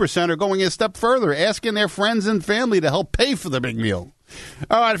 42% are going a step further, asking their friends and family to help pay for the big meal.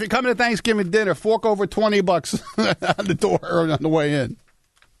 All right, if you're coming to Thanksgiving dinner, fork over $20 on the door or on the way in.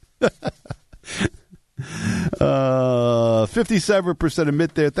 57%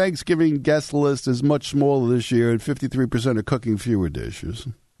 admit their Thanksgiving guest list is much smaller this year, and 53% are cooking fewer dishes.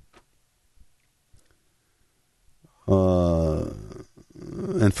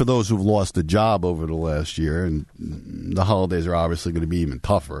 And for those who've lost a job over the last year, and the holidays are obviously going to be even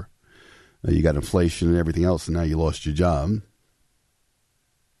tougher. You got inflation and everything else, and now you lost your job.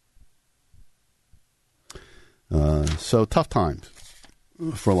 So tough times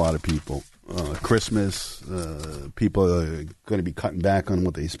for a lot of people. Christmas, people are going to be cutting back on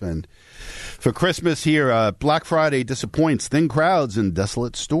what they spend. For Christmas here, Black Friday disappoints, thin crowds in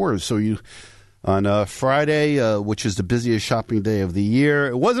desolate stores. So on Friday, which is the busiest shopping day of the year,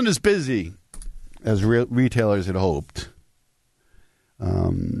 it wasn't as busy as retailers had hoped.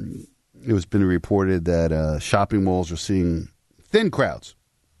 It was been reported that shopping malls are seeing thin crowds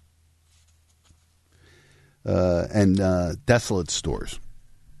and desolate stores.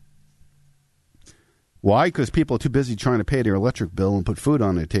 Why? Because people are too busy trying to pay their electric bill and put food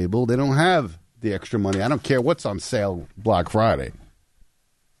on their table. They don't have the extra money. I don't care what's on sale Black Friday.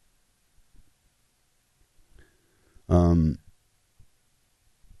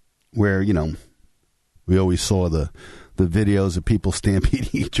 Where, we always saw the videos of people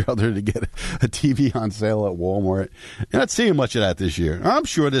stampeding each other to get a TV on sale at Walmart. You're not seeing much of that this year. I'm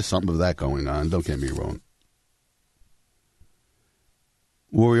sure there's something of that going on. Don't get me wrong.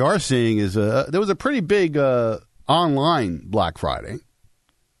 What we are seeing is there was a pretty big online Black Friday,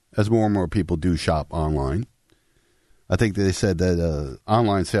 as more and more people do shop online. I think they said that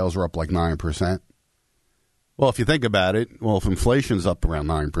online sales are up like 9%. Well, if you think about it, if inflation's up around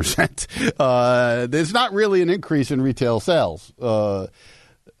 9%, there's not really an increase in retail sales.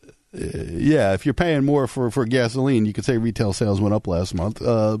 If you're paying more for gasoline, you could say retail sales went up last month,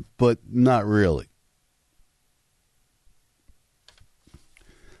 but not really.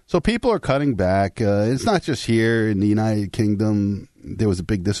 So people are cutting back. It's not just here in the United Kingdom. There was a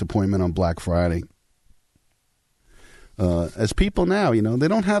big disappointment on Black Friday. As people now, they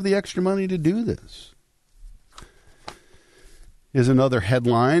don't have the extra money to do this. Here's another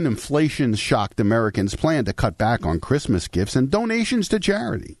headline. Inflation shocked Americans' plan to cut back on Christmas gifts and donations to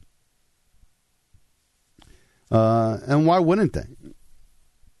charity. And why wouldn't they?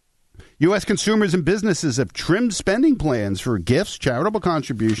 U.S. consumers and businesses have trimmed spending plans for gifts, charitable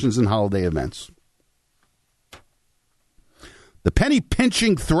contributions, and holiday events. The penny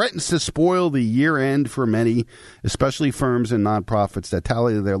pinching threatens to spoil the year end for many, especially firms and nonprofits that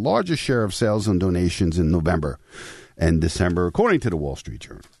tally their largest share of sales and donations in November and December, according to the Wall Street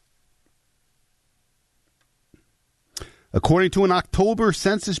Journal. According to an October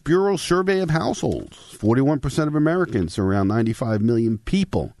Census Bureau survey of households, 41% of Americans, around 95 million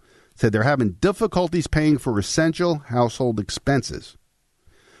people, said they're having difficulties paying for essential household expenses.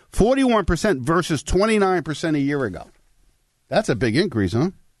 41% versus 29% a year ago. That's a big increase, huh?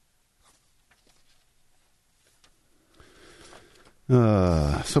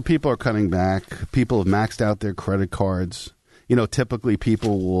 So people are cutting back. People have maxed out their credit cards. Typically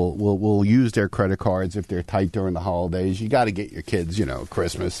people will use their credit cards if they're tight during the holidays. You got to get your kids,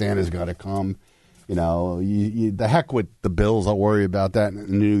 Christmas. Santa's got to come. You know, the heck with the bills. I'll worry about that in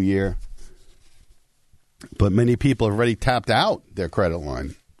the new year. But many people have already tapped out their credit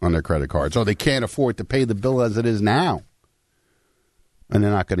line on their credit cards, or they can't afford to pay the bill as it is now, and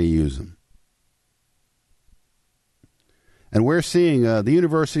they're not going to use them. And we're seeing the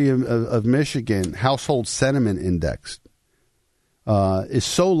University of Michigan Household Sentiment Index is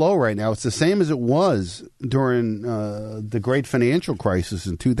so low right now. It's the same as it was during the great financial crisis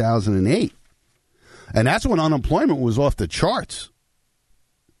in 2008. And that's when unemployment was off the charts.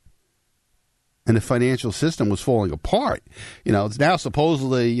 And the financial system was falling apart. You know, it's now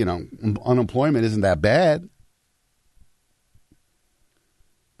supposedly, you know, unemployment isn't that bad.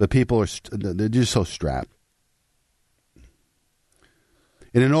 But people they're just so strapped.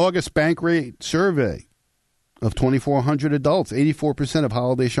 In an August bank rate survey of 2,400 adults, 84% of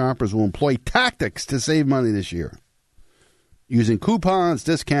holiday shoppers will employ tactics to save money this year, using coupons,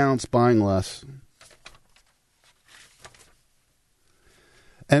 discounts, buying less.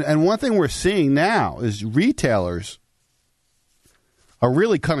 And one thing we're seeing now is retailers are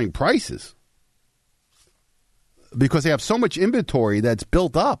really cutting prices because they have so much inventory that's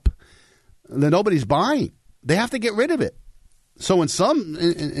built up that nobody's buying. They have to get rid of it. So in some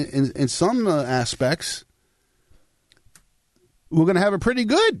aspects, we're going to have a pretty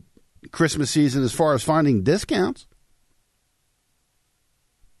good Christmas season as far as finding discounts.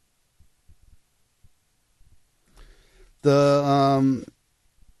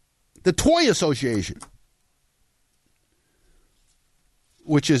 The Toy Association,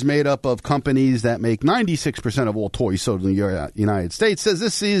 which is made up of companies that make 96% of all toys sold in the United States, says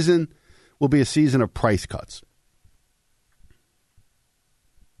this season will be a season of price cuts.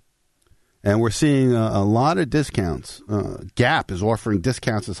 And we're seeing a lot of discounts. Gap is offering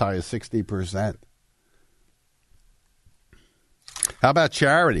discounts as high as 60%. How about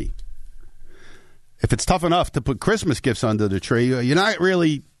charity? If it's tough enough to put Christmas gifts under the tree, you're not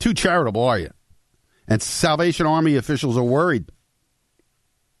really too charitable, are you? And Salvation Army officials are worried.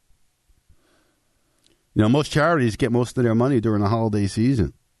 You know, most charities get most of their money during the holiday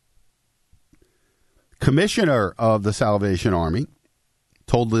season. Commissioner of the Salvation Army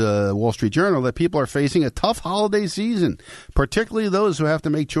told the Wall Street Journal that people are facing a tough holiday season, particularly those who have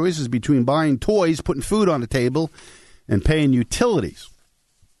to make choices between buying toys, putting food on the table, and paying utilities.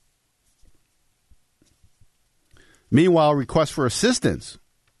 Meanwhile, requests for assistance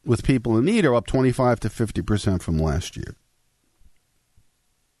with people in need are up 25 to 50% from last year.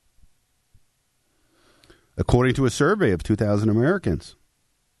 According to a survey of 2,000 Americans,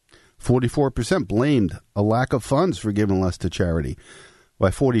 44% blamed a lack of funds for giving less to charity,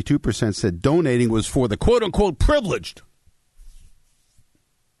 while 42% said donating was for the quote-unquote privileged.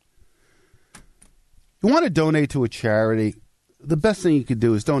 You want to donate to a charity, the best thing you could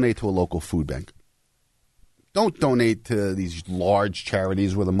do is donate to a local food bank. Don't donate to these large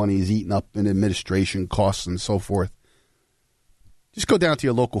charities where the money is eaten up in administration costs and so forth. Just go down to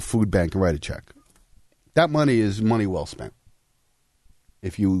your local food bank and write a check. That money is money well spent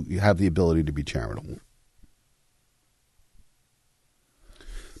if you have the ability to be charitable.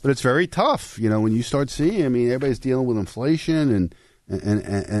 But it's very tough, you know, when you start seeing, I mean, everybody's dealing with inflation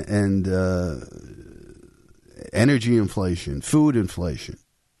and energy inflation, food inflation.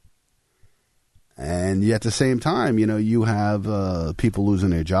 And yet at the same time, you know, you have people losing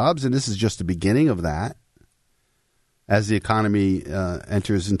their jobs, and this is just the beginning of that as the economy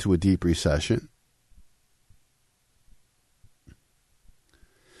enters into a deep recession.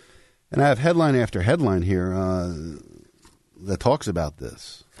 And I have headline after headline here that talks about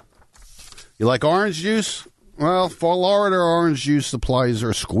this. You like orange juice? Well, Florida orange juice supplies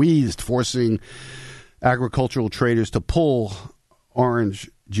are squeezed, forcing agricultural traders to pull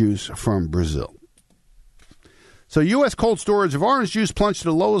orange juice from Brazil. So U.S. cold storage of orange juice plunged to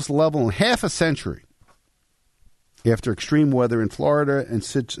the lowest level in half a century after extreme weather in Florida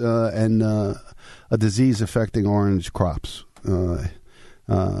and a disease affecting orange crops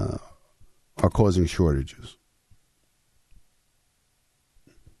are causing shortages.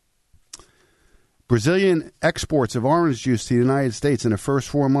 Brazilian exports of orange juice to the United States in the first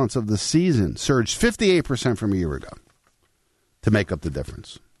 4 months of the season surged 58% from a year ago to make up the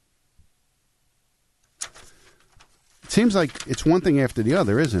difference. It seems like it's one thing after the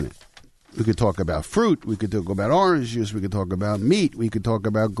other, isn't it? We could talk about fruit. We could talk about orange juice. We could talk about meat. We could talk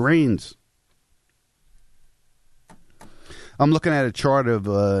about grains. I'm looking at a chart of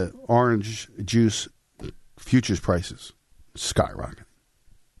orange juice futures prices skyrocketing.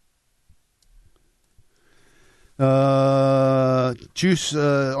 Orange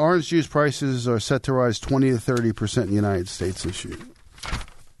juice prices are set to rise 20 to 30% in the United States this year.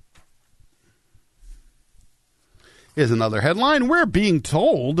 Here's another headline. We're being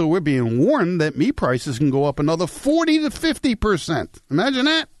told, or we're being warned, that meat prices can go up another 40 to 50%. Imagine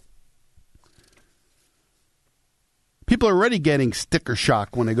that. People are already getting sticker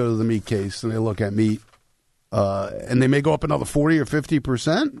shock when they go to the meat case and they look at meat. And they may go up another 40 or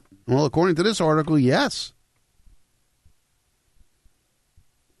 50%. Well, according to this article, yes.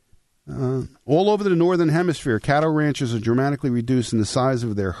 All over the northern hemisphere, cattle ranchers are dramatically reducing the size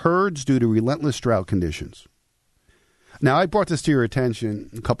of their herds due to relentless drought conditions. Now, I brought this to your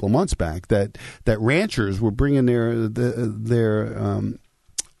attention a couple of months back that ranchers were bringing their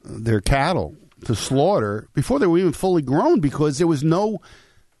cattle to slaughter before they were even fully grown because there was no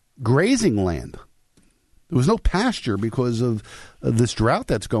grazing land. There was no pasture because of this drought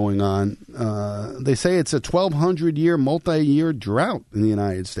that's going on. They say it's a 1,200-year, multi-year drought in the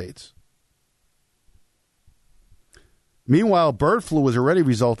United States. Meanwhile, bird flu has already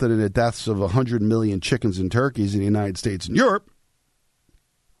resulted in the deaths of 100 million chickens and turkeys in the United States and Europe.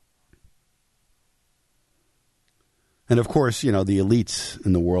 And, of course, you know, the elites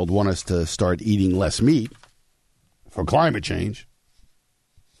in the world want us to start eating less meat for climate change.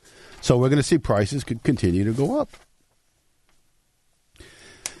 So we're going to see prices could continue to go up.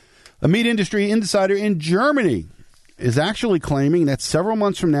 A meat industry insider in Germany is actually claiming that several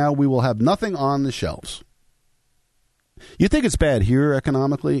months from now we will have nothing on the shelves. You think it's bad here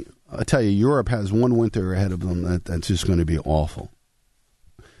economically? I tell you, Europe has one winter ahead of them that's just going to be awful.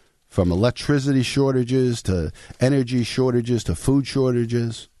 From electricity shortages to energy shortages to food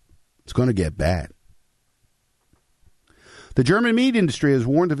shortages, it's going to get bad. The German meat industry has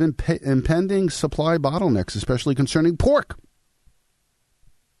warned of impending supply bottlenecks, especially concerning pork.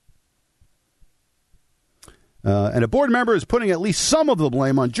 And a board member is putting at least some of the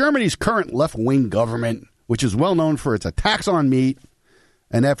blame on Germany's current left-wing government, which is well known for its attacks on meat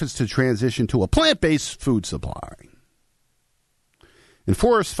and efforts to transition to a plant-based food supply. In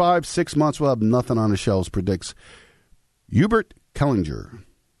 4 or 5, 6 months, we'll have nothing on the shelves, predicts Hubert Kellinger,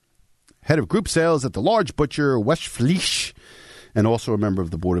 head of group sales at the large butcher Westfleisch, and also a member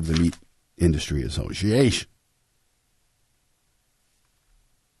of the board of the Meat Industry Association.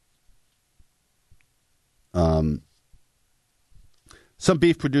 Some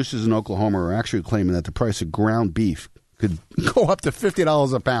beef producers in Oklahoma are actually claiming that the price of ground beef could go up to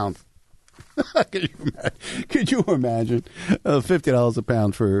 $50 a pound. Could you imagine $50 a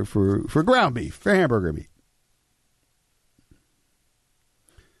pound for ground beef, for hamburger meat?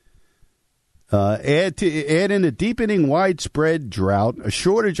 Add in a deepening widespread drought, a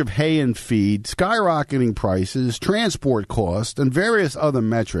shortage of hay and feed, skyrocketing prices, transport costs, and various other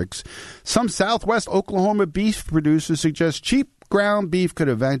metrics. Some Southwest Oklahoma beef producers suggest cheap ground beef could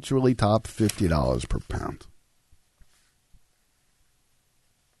eventually top $50 per pound.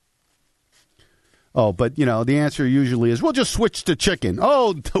 Oh, but, you know, the answer usually is, we'll just switch to chicken.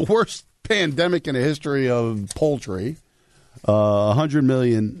 Oh, the worst pandemic in the history of poultry. 100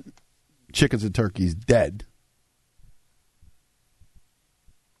 million chickens and turkeys dead.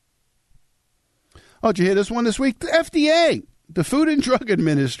 Oh, did you hear this one this week? The FDA, the Food and Drug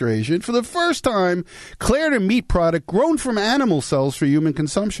Administration, for the first time, cleared a meat product grown from animal cells for human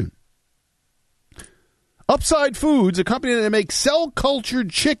consumption. Upside Foods, a company that makes cell-cultured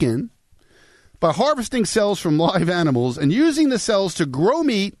chicken, by harvesting cells from live animals and using the cells to grow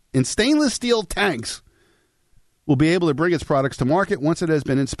meat in stainless steel tanks, will be able to bring its products to market once it has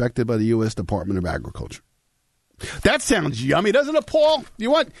been inspected by the U.S. Department of Agriculture. That sounds yummy, doesn't it, Paul?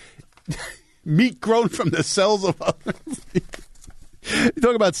 You want meat grown from the cells of others? You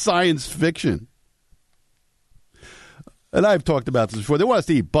talk about science fiction. And I've talked about this before. They want us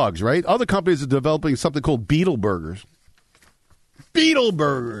to eat bugs, right? Other companies are developing something called beetle burgers. Beetle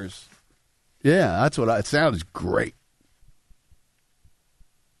burgers. Yeah, that's what it sounds great.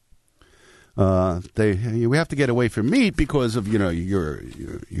 We have to get away from meat because of, you know, your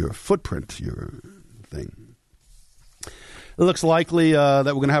footprint, your thing. It looks likely that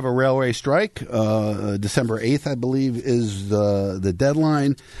we're going to have a railway strike. December 8th, I believe, is the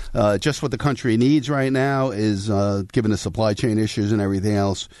deadline. Just what the country needs right now is, given the supply chain issues and everything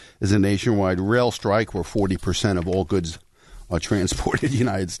else, is a nationwide rail strike where 40% of all goods are transported in the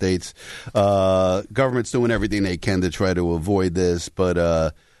United States. Government's doing everything they can to try to avoid this,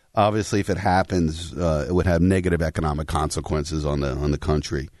 but obviously if it happens, it would have negative economic consequences on the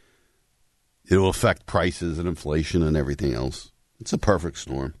country. It will affect prices and inflation and everything else. It's a perfect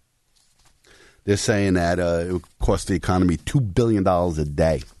storm. They're saying that it would cost the economy $2 billion a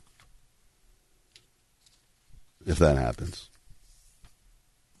day if that happens.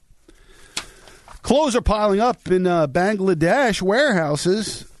 Clothes are piling up in Bangladesh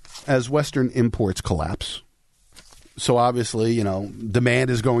warehouses as Western imports collapse. So obviously, demand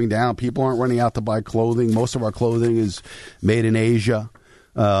is going down. People aren't running out to buy clothing. Most of our clothing is made in Asia.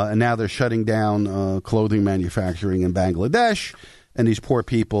 And now they're shutting down clothing manufacturing in Bangladesh. And these poor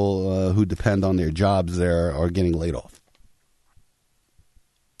people who depend on their jobs there are getting laid off.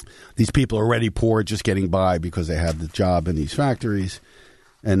 These people are already poor, just getting by because they have the job in these factories.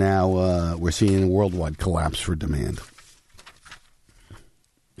 And now we're seeing a worldwide collapse for demand.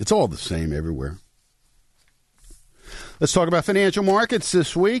 It's all the same everywhere. Let's talk about financial markets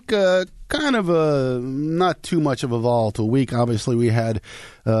this week. Kind of not too much of a volatile week. Obviously, we had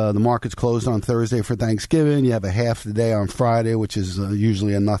the markets closed on Thursday for Thanksgiving. You have a half the day on Friday, which is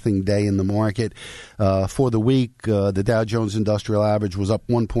usually a nothing day in the market. For the week, the Dow Jones Industrial Average was up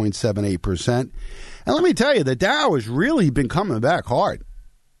 1.78%. And let me tell you, the Dow has really been coming back hard.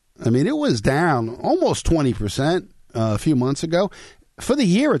 I mean, it was down almost 20% a few months ago. For the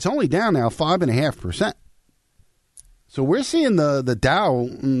year, it's only down now 5.5%. So we're seeing the Dow,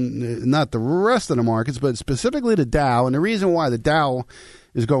 not the rest of the markets, but specifically the Dow. And the reason why the Dow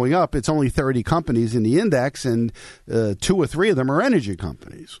is going up, it's only 30 companies in the index, and 2 or 3 of them are energy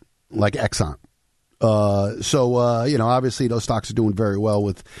companies, like Exxon. Obviously those stocks are doing very well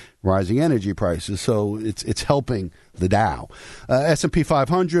with rising energy prices. So it's helping the Dow. S&P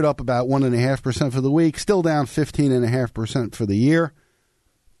 500 up about 1.5% for the week, still down 15.5% for the year.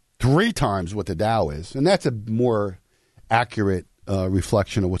 3 times what the Dow is. And that's a more accurate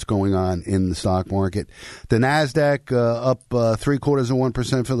reflection of what's going on in the stock market. The NASDAQ up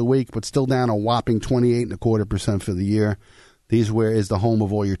 0.75% for the week, but still down a whopping 28.25% for the year. These is the home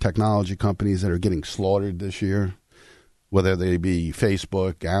of all your technology companies that are getting slaughtered this year, whether they be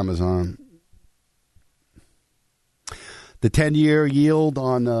Facebook, Amazon. The 10-year yield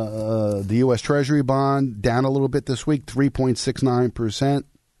on the U.S. Treasury bond down a little bit this week, 3.69%.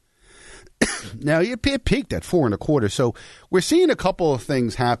 Now, it peaked at 4.25%. So we're seeing a couple of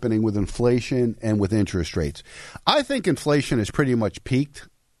things happening with inflation and with interest rates. I think inflation has pretty much peaked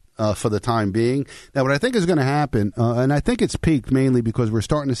for the time being. Now, what I think is going to happen, and I think it's peaked mainly because we're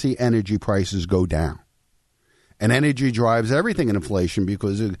starting to see energy prices go down. And energy drives everything in inflation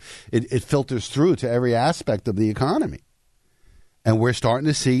because it filters through to every aspect of the economy. And we're starting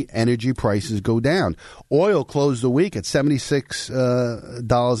to see energy prices go down. Oil closed the week at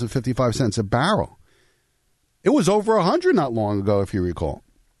 $76.55 a barrel. It was over 100 not long ago, if you recall.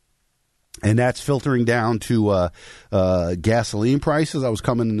 And that's filtering down to gasoline prices. I was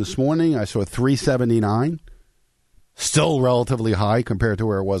coming in this morning. I saw $3.79. Still relatively high compared to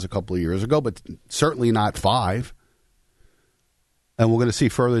where it was a couple of years ago, but certainly not $5. And we're going to see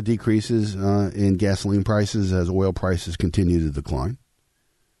further decreases in gasoline prices as oil prices continue to decline.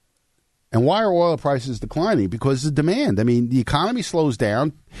 And why are oil prices declining? Because of demand. I mean, the economy slows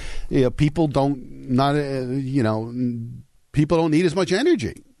down. People don't need as much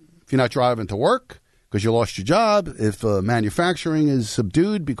energy. If you're not driving to work because you lost your job, if manufacturing is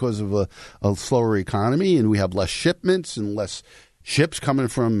subdued because of a slower economy, and we have less shipments and less ships coming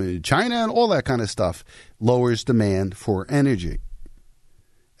from China and all that kind of stuff, lowers demand for energy.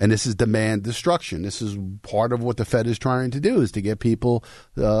 And this is demand destruction. This is part of what the Fed is trying to do, is to get people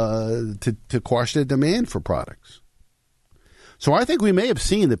to quash their demand for products. So I think we may have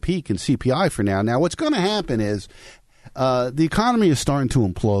seen the peak in CPI for now. Now, what's going to happen is the economy is starting to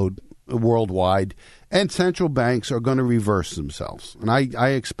implode worldwide, and central banks are going to reverse themselves. And I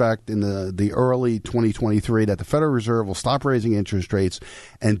expect in the early 2023 that the Federal Reserve will stop raising interest rates,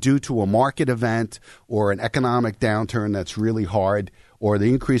 and due to a market event or an economic downturn that's really hard, or the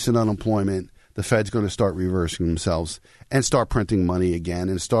increase in unemployment, the Fed's going to start reversing themselves and start printing money again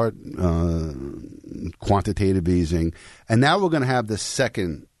and start quantitative easing. And now we're going to have the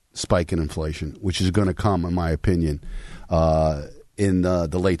second spike in inflation, which is going to come, in my opinion, in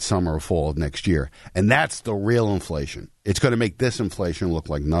the late summer or fall of next year. And that's the real inflation. It's going to make this inflation look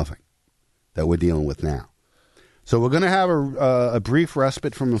like nothing that we're dealing with now. So we're going to have a brief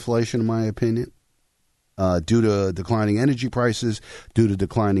respite from inflation, in my opinion. Due to declining energy prices, due to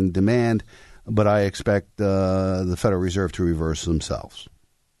declining demand, but I expect the Federal Reserve to reverse themselves.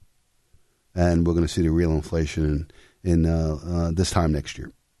 And we're going to see the real inflation in this time next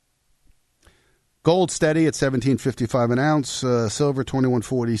year. Gold steady at $17.55 an ounce, silver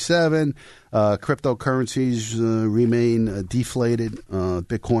 $21.47, cryptocurrencies remain deflated,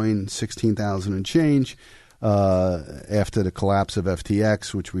 Bitcoin 16,000 and change. After the collapse of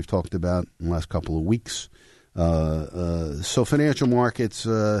FTX, which we've talked about in the last couple of weeks. So financial markets,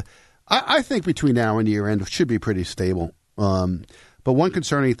 I think between now and year end should be pretty stable. But one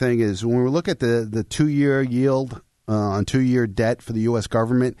concerning thing is when we look at the 2-year yield on 2-year debt for the U.S.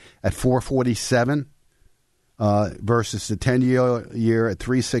 government at 4.47, versus the 10-year at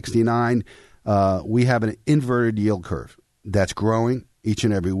 3.69. We have an inverted yield curve that's growing each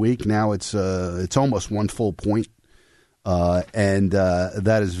and every week. Now it's almost 1 full point, and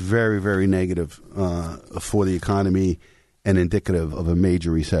that is very, very negative for the economy and indicative of a major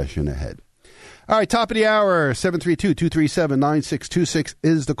recession ahead. All right, top of the hour, 732-237-9626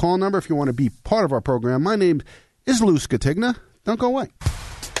 is the call number if you want to be part of our program. My name is Lou Scatigna. Don't go away.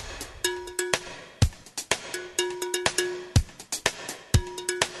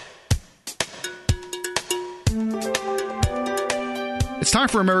 It's time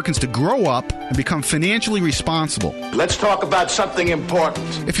for Americans to grow up and become financially responsible. Let's talk about something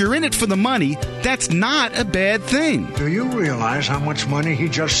important. If you're in it for the money, that's not a bad thing. Do you realize how much money he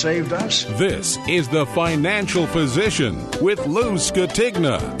just saved us? This is The Financial Physician with Lou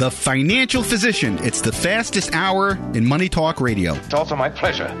Scatigna. The Financial Physician. It's the fastest hour in Money Talk Radio. It's also my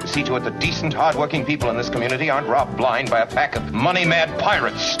pleasure to see to it that decent, hard-working people in this community aren't robbed blind by a pack of money-mad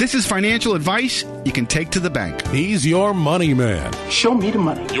pirates. This is financial advice you can take to the bank. He's your money man. Show me the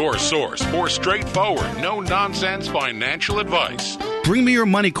money. Your source for straightforward, no-nonsense financial advice. Bring me your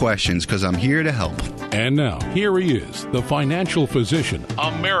money questions because I'm here to help. And now, here he is, the Financial Physician,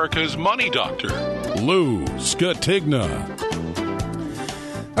 America's money doctor, Lou Scatigna.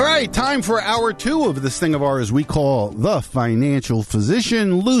 All right, time for hour 2 of this thing of ours we call The Financial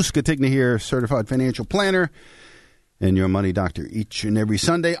Physician. Lou Scatigna here, certified financial planner and your money doctor. Each and every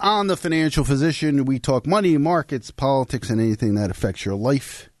Sunday on The Financial Physician, we talk money, markets, politics, and anything that affects your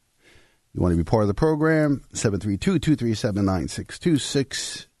life. You want to be part of the program,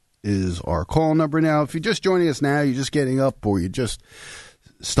 732-237-9626 is our call number. Now, if you're just joining us now, you're just getting up, or you just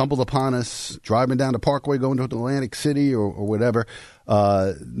stumbled upon us driving down the Parkway going to Atlantic City or whatever,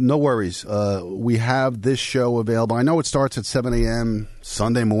 no worries. We have this show available. I know it starts at 7 a.m.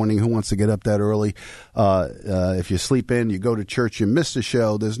 Sunday morning. Who wants to get up that early? If you sleep in, you go to church, you miss the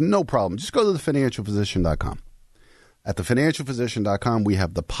show, there's no problem. Just go to thefinancialphysician.com. At thefinancialphysician.com, we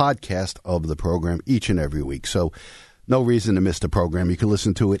have the podcast of the program each and every week. So no reason to miss the program. You can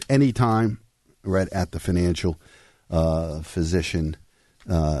listen to it anytime right at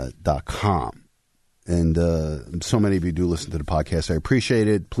thefinancialphysician.com. And so many of you do listen to the podcast. I appreciate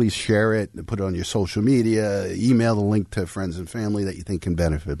it. Please share it and put it on your social media. Email the link to friends and family that you think can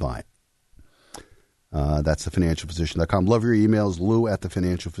benefit by it. That's thefinancialphysician.com. Love your emails, Lou at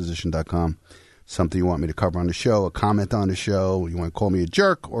thefinancialphysician.com. Something you want me to cover on the show, a comment on the show, you want to call me a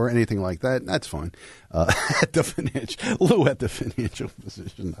jerk or anything like that, that's fine. Lou at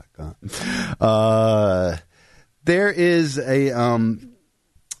thefinancialphysician.com. There is a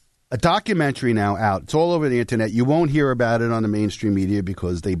documentary now out. It's all over the internet. You won't hear about it on the mainstream media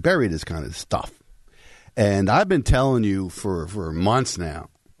because they bury this kind of stuff. And I've been telling you for months now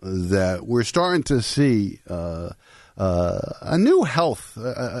that we're starting to see a new health,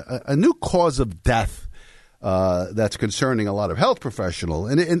 a new cause of death that's concerning a lot of health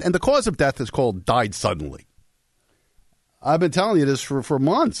professionals. And the cause of death is called died suddenly. I've been telling you this for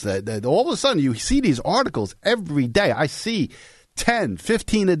months, that all of a sudden you see these articles every day. I see 10,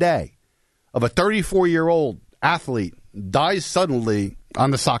 15 a day of a 34-year-old athlete dies suddenly on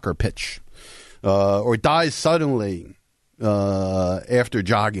the soccer pitch or dies suddenly after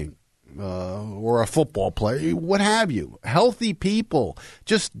jogging. Or a football player, what have you. Healthy people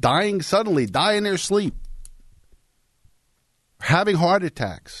just dying suddenly, die in their sleep, having heart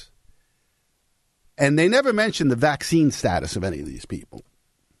attacks. And they never mention the vaccine status of any of these people.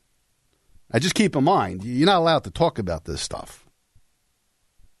 I just keep in mind, you're not allowed to talk about this stuff.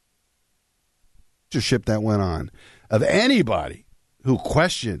 Censorship that went on of anybody who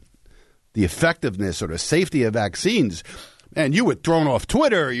questioned the effectiveness or the safety of vaccines. And you were thrown off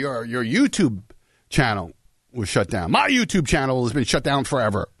Twitter. Your YouTube channel was shut down. My YouTube channel has been shut down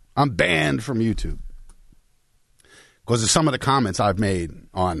forever. I'm banned from YouTube because of some of the comments I've made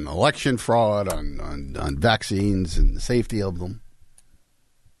on election fraud, on vaccines and the safety of them.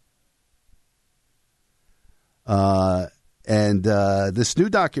 And this new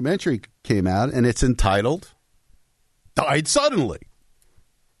documentary came out, and it's entitled "Died Suddenly."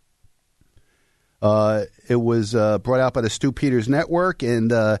 It was brought out by the Stu Peters Network,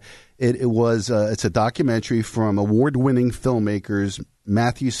 and it's a documentary from award-winning filmmakers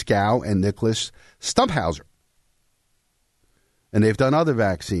Matthew Scow and Nicholas Stumphauser. And they've done other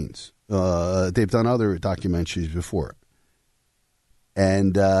vaccines. They've done other documentaries before.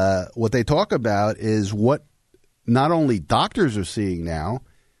 And what they talk about is what not only doctors are seeing now,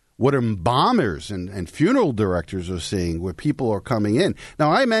 what embalmers and funeral directors are seeing, where people are coming in.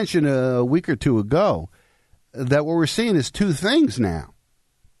 Now, I mentioned a week or two ago that what we're seeing is two things now.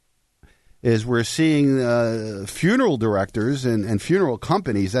 is we're seeing funeral directors and funeral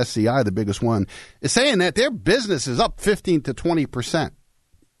companies, SCI, the biggest one, is saying that their business is up 15 to 20%,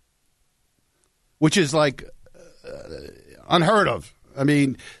 which is like unheard of. I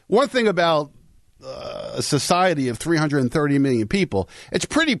mean, one thing about a society of 330 million people, it's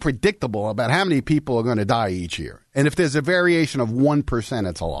pretty predictable about how many people are going to die each year. And if there's a variation of 1%,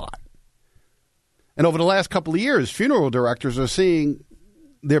 it's a lot. And over the last couple of years, funeral directors are seeing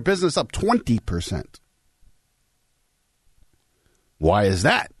their business up 20%. Why is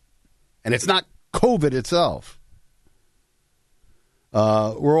that? And it's not COVID itself.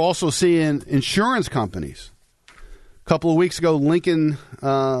 We're also seeing insurance companies. A couple of weeks ago, Lincoln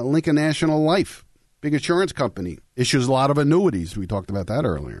National Life, big insurance company, issues a lot of annuities. We talked about that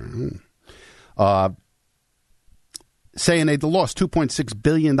earlier. Saying they lost $2.6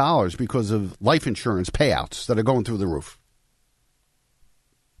 billion because of life insurance payouts that are going through the roof.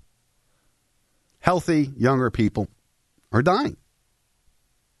 Healthy, younger people are dying.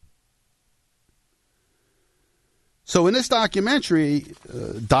 So in this documentary,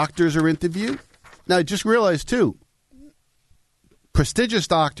 doctors are interviewed. Now, I just realized, too, prestigious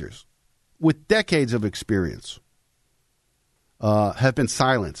doctors with decades of experience have been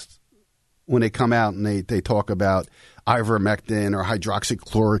silenced when they come out and they talk about ivermectin or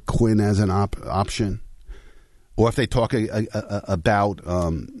hydroxychloroquine as an option, or if they talk about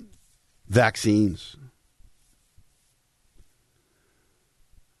vaccines.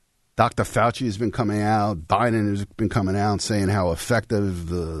 Dr. Fauci has been coming out. Biden has been coming out saying how effective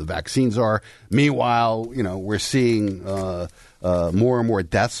the vaccines are. Meanwhile, we're seeing more and more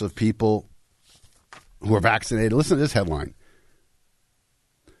deaths of people who are vaccinated. Listen to this headline.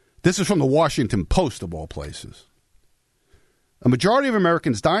 This is from the Washington Post, of all places. A majority of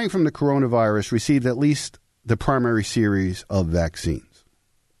Americans dying from the coronavirus received at least the primary series of vaccines.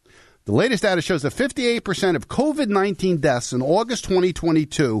 The latest data shows that 58% of COVID-19 deaths in August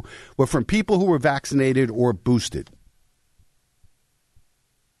 2022 were from people who were vaccinated or boosted.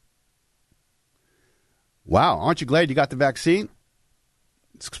 Wow, aren't you glad you got the vaccine?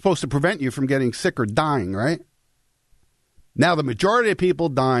 It's supposed to prevent you from getting sick or dying, right? Now the majority of people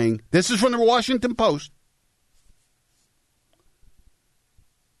dying, this is from the Washington Post,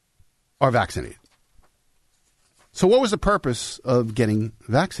 are vaccinated. So what was the purpose of getting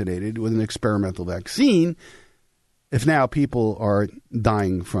vaccinated with an experimental vaccine if now people are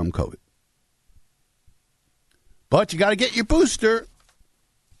dying from COVID? But you got to get your booster.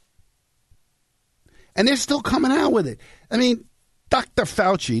 And they're still coming out with it. I mean, Dr.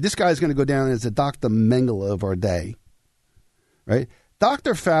 Fauci, this guy's going to go down as the Dr. Mengele of our day, right?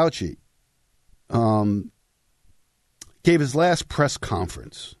 Dr. Fauci gave his last press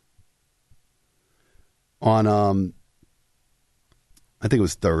conference on, I think it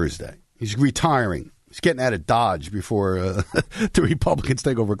was Thursday. He's retiring. He's getting out of Dodge before the Republicans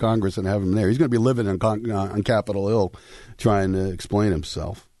take over Congress and have him there. He's going to be living on Capitol Hill trying to explain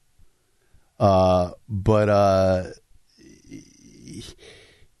himself. But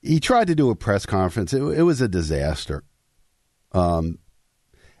he tried to do a press conference. It was a disaster. And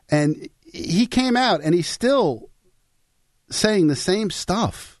he came out and he's still saying the same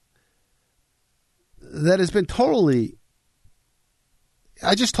stuff that has been totally,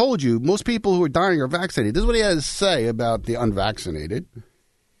 I just told you, most people who are dying are vaccinated. This is what he has to say about the unvaccinated.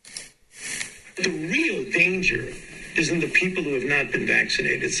 The real danger is in the people who have not been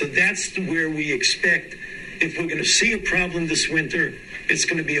vaccinated. So that's where we expect, if we're going to see a problem this winter, it's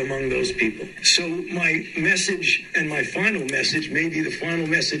going to be among those people. So my message, and my final message, maybe the final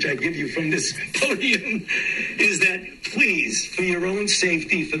message I give you from this podium, is that please, for your own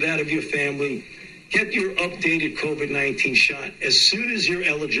safety, for that of your family, get your updated COVID-19 shot as soon as you're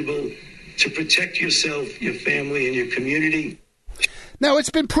eligible to protect yourself, your family, and your community. Now, it's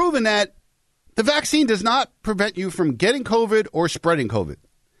been proven that the vaccine does not prevent you from getting COVID or spreading COVID.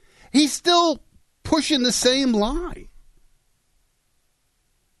 He's still pushing the same lie.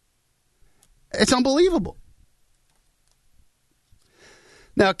 It's unbelievable.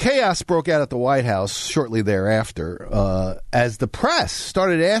 Now, chaos broke out at the White House shortly thereafter as the press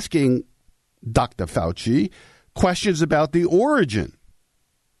started asking Dr. Fauci questions about the origin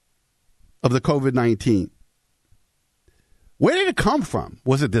of the COVID-19. Where did it come from?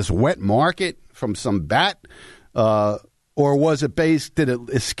 Was it this wet market from some bat? Or was it did it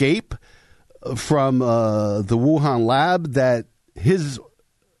escape from the Wuhan lab that his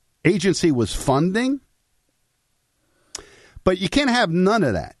agency was funding? But you can't have none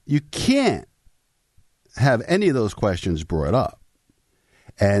of that. You can't have any of those questions brought up.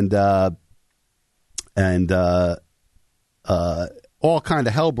 And all kind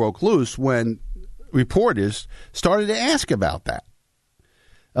of hell broke loose when reporters started to ask about that.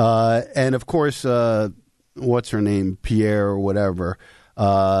 And, of course, what's her name, Pierre or whatever,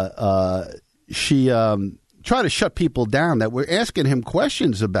 she tried to shut people down that were asking him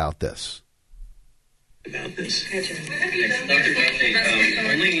questions about this. About this. Dr.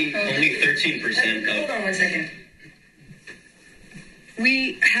 Fauci, only 13% of... Hold on 1 second.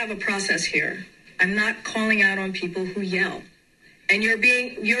 We have a process here. I'm not calling out on people who yell. And you're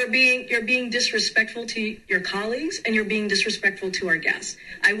being disrespectful to your colleagues, and you're being disrespectful to our guests.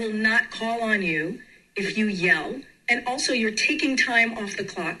 I will not call on you if you yell. And also, you're taking time off the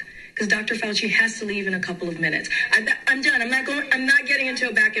clock because Dr. Fauci has to leave in a couple of minutes. I'm done. I'm not getting into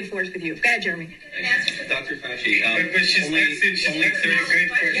a back and forth with you. Go ahead, Jeremy. Dr. Fauci, But she's only 30%. You're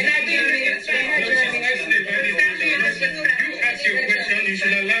not doing it. Go ahead, Jeremy. You ask your question. You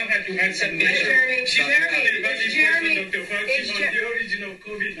should allow her to answer. Jeremy,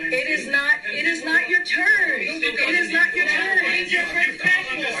 it is not your turn. It is not your turn.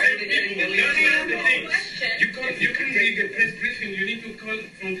 You can't make a press briefing. You need to call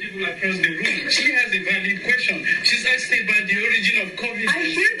from people across the room. She has a valid question. She's asked about the origin of COVID. I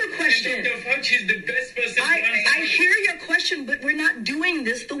hear the question. Dr. Fauci is the best person to answer. I hear your question, but we're not doing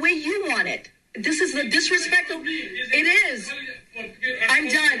this the way you want it. This is the disrespectful. It is. I'm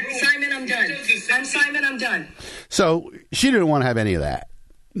done. Simon, I'm done. I'm done. So she didn't want to have any of that.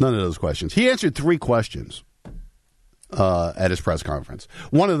 None of those questions. He answered 3 questions at his press conference.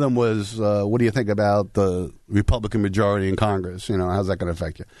 One of them was, what do you think about the Republican majority in Congress? You know, how's that going to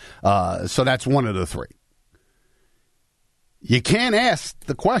affect you? So that's one of the 3. You can't ask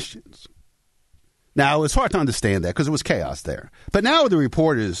the questions. Now, it's hard to understand that because it was chaos there. But now the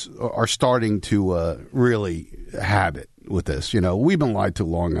reporters are starting to really have it with this. You know, we've been lied to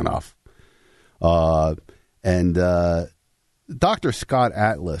long enough. And Dr. Scott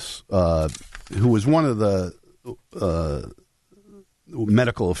Atlas, who was one of the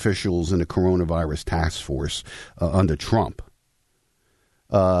medical officials in the coronavirus task force under Trump,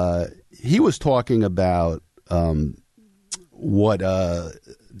 he was talking about what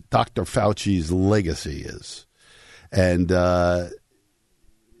Dr. Fauci's legacy is. And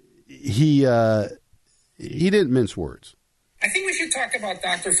he didn't mince words. I think we should talk about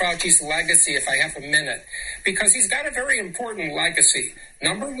Dr. Fauci's legacy if I have a minute, because he's got a very important legacy.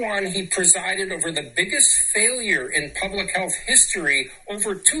 Number one, he presided over the biggest failure in public health history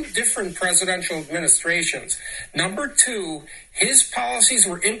over 2 different presidential administrations. Number 2, his policies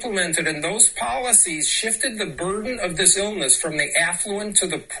were implemented, and those policies shifted the burden of this illness from the affluent to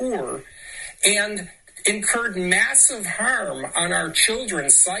the poor and incurred massive harm on our children,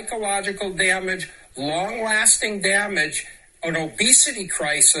 psychological damage, long-lasting damage, an obesity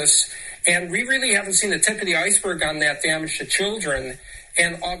crisis, and we really haven't seen the tip of the iceberg on that damage to children.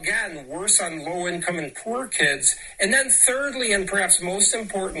 And again, worse on low-income and poor kids. And then thirdly, and perhaps most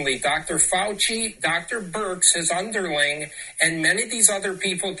importantly, Dr. Fauci, Dr. Birx, his underling, and many of these other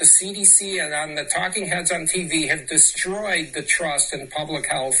people at the CDC and on the talking heads on TV have destroyed the trust in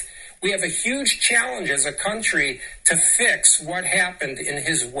public health. We have a huge challenge as a country to fix what happened in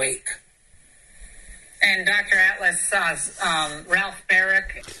his wake. And Dr. Atlas, Ralph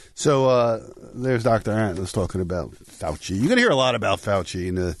Barrick. So there's Dr. Atlas talking about Fauci. You're going to hear a lot about Fauci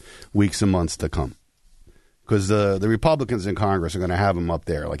in the weeks and months to come because the Republicans in Congress are going to have him up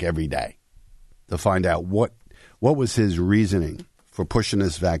there like every day to find out what was his reasoning for pushing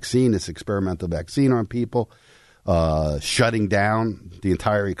this vaccine, this experimental vaccine on people, shutting down the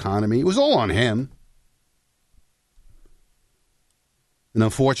entire economy. It was all on him. And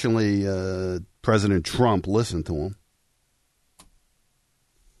unfortunately, President Trump listened to him.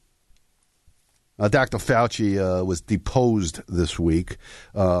 Dr. Fauci was deposed this week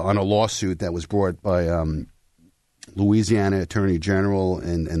on a lawsuit that was brought by Louisiana Attorney General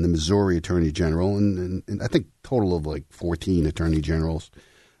and the Missouri Attorney General, and I think total of like 14 Attorney Generals,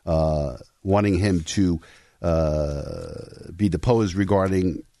 wanting him to be deposed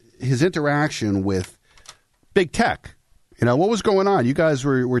regarding his interaction with big tech. You know, what was going on? You guys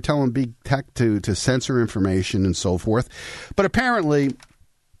were telling big tech to censor information and so forth. But apparently,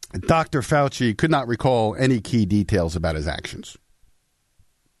 Dr. Fauci could not recall any key details about his actions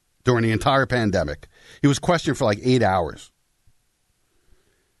during the entire pandemic. He was questioned for like 8 hours.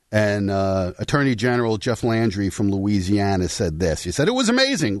 And Attorney General Jeff Landry from Louisiana said this. He said, "It was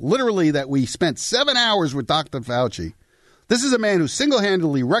amazing, literally, that we spent 7 hours with Dr. Fauci. This is a man who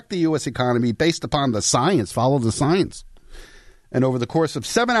single-handedly wrecked the U.S. economy based upon the science, follow the science. And over the course of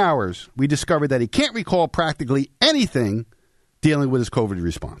 7 hours, we discovered that he can't recall practically anything dealing with his COVID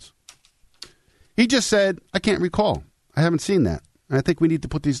response. He just said, I can't recall. I haven't seen that. And I think we need to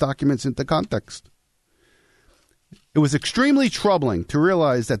put these documents into context. It was extremely troubling to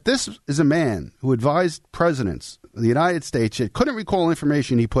realize that this is a man who advised presidents of the United States yet couldn't recall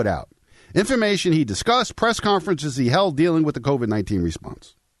information he put out. Information he discussed, press conferences he held dealing with the COVID-19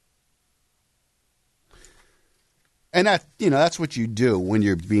 response. And that, that's what you do when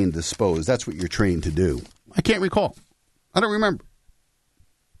you're being disposed. That's what you're trained to do. I can't recall. I don't remember.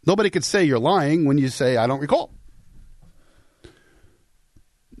 Nobody could say you're lying when you say, I don't recall.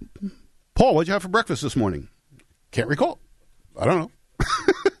 Paul, what'd you have for breakfast this morning? Can't recall. I don't know.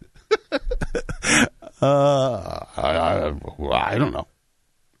 I don't know.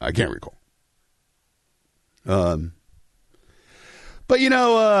 I can't recall. But,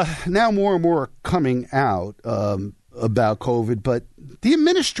 now more and more are coming out about COVID, but the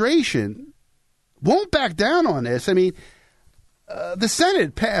administration won't back down on this. I mean, the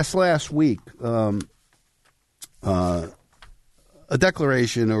Senate passed last week a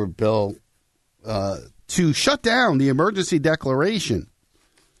declaration or bill to shut down the emergency declaration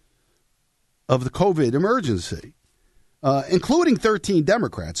of the COVID emergency, including 13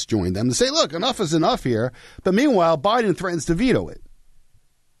 Democrats joined them to say, look, enough is enough here. But meanwhile, Biden threatens to veto it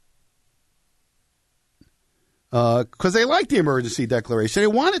because they like the emergency declaration. They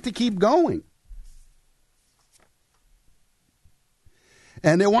want it to keep going.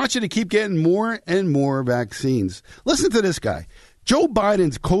 And they want you to keep getting more and more vaccines. Listen to this guy. Joe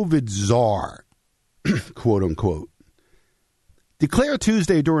Biden's COVID czar, quote unquote, declared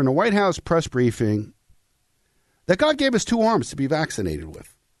Tuesday during the White House press briefing that God gave us 2 arms to be vaccinated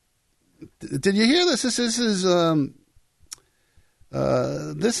with. Did you hear this? This is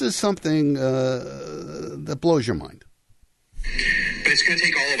something that blows your mind. But it's going to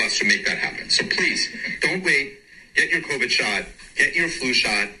take all of us to make that happen. So please, don't wait. Get your COVID shot. Get your flu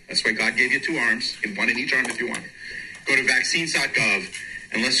shot. That's why God gave you 2 arms. You can 1 in each arm if you want. Go to vaccines.gov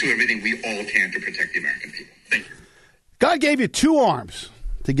and let's do everything we all can to protect the American people. Thank you. God gave you 2 arms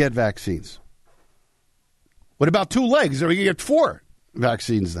to get vaccines. What about 2 legs? Or you get 4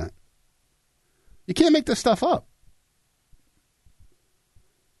 vaccines then? You can't make this stuff up.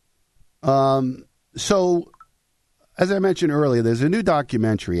 So, as I mentioned earlier, there's a new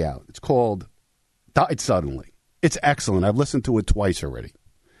documentary out. It's called Died Suddenly. It's excellent. I've listened to it twice already.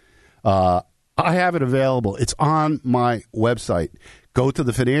 I have it available. It's on my website. Go to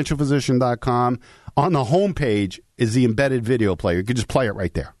thefinancialphysician.com. On the homepage is the embedded video player. You can just play it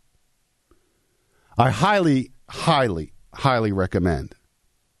right there. I highly, highly, highly recommend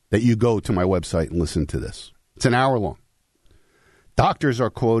that you go to my website and listen to this. It's an hour long. Doctors are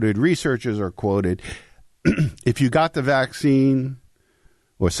quoted. Researchers are quoted. If you got the vaccine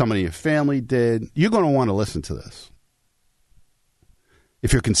or somebody in your family did, you're going to want to listen to this.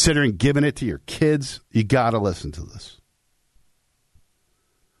 If you're considering giving it to your kids, you got to listen to this.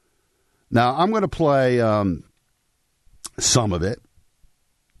 Now, I'm going to play some of it,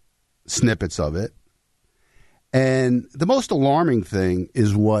 snippets of it. And the most alarming thing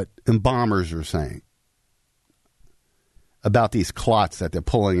is what embalmers are saying about these clots that they're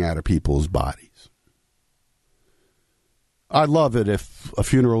pulling out of people's bodies. I'd love it if a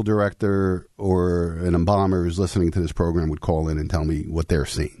funeral director or an embalmer who's listening to this program would call in and tell me what they're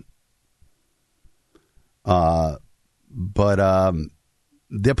seeing. But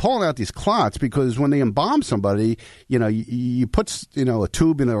they're pulling out these clots because when they embalm somebody, you put, a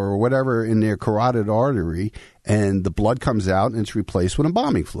tube in or whatever in their carotid artery and the blood comes out and it's replaced with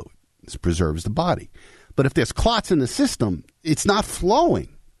embalming fluid. This preserves the body. But if there's clots in the system, it's not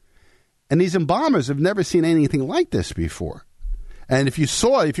flowing. And these embalmers have never seen anything like this before. And if you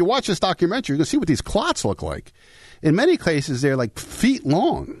watch this documentary, you can see what these clots look like. In many cases, they're like feet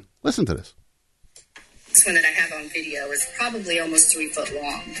long. Listen to this. This one that I have on video is probably almost 3 foot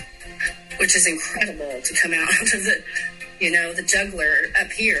long, which is incredible to come out of the jugular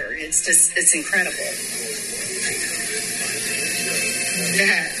up here. It's incredible.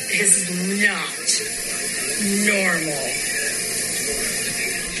 That is not normal.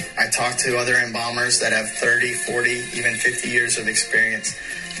 I talked to other embalmers that have 30, 40, even 50 years of experience.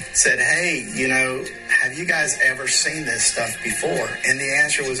 Said, hey, have you guys ever seen this stuff before? And the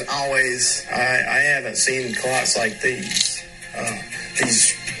answer was always, I haven't seen clots like these.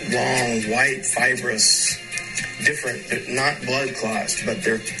 These long, white, fibrous, different, not blood clots, but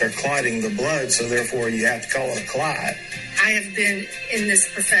they're clotting the blood, so therefore you have to call it a clot. I have been in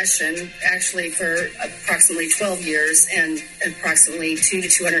this profession actually for approximately 12 years and approximately 2 to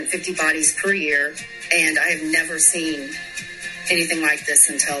 250 bodies per year, and I have never seen anything like this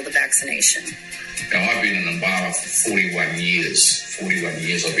until the vaccination. Now, I've been an embalmer for 41 years. 41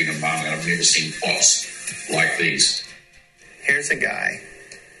 years I've been embalming, and I've never seen clots like these. Here's a guy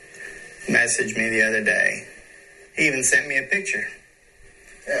messaged me the other day. He even sent me a picture.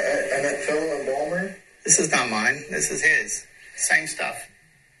 And that fellow in Balmer? This is not mine. This is his. Same stuff.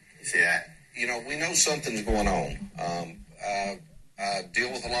 You see that? You know, we know something's going on. I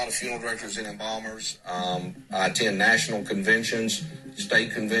deal with a lot of funeral directors and embalmers. I attend national conventions,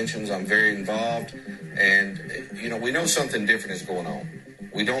 state conventions. I'm very involved. And, you know, we know something different is going on.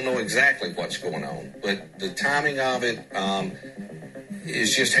 We don't know exactly what's going on. But the timing of it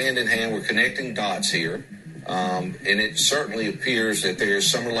is just hand in hand. We're connecting dots here. And it certainly appears that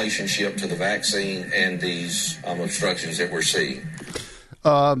there's some relationship to the vaccine and these obstructions that we're seeing.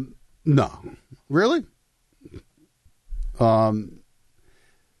 No. Really?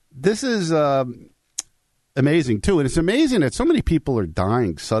 This is amazing, too. And it's amazing that so many people are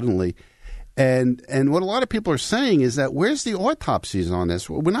dying suddenly. And what a lot of people are saying is that where's the autopsies on this?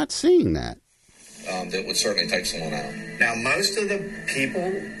 We're not seeing that. That would certainly take someone out. Now, most of the people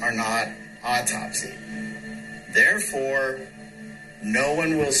are not autopsied. Therefore, no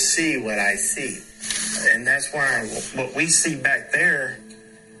one will see what I see. And that's why what we see back there,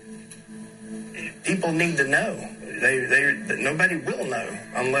 people need to know. Nobody will know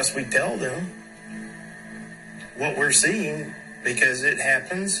unless we tell them what we're seeing, because it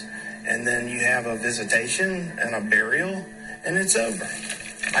happens, and then you have a visitation and a burial, and it's over.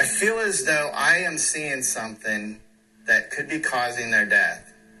 I feel as though I am seeing something that could be causing their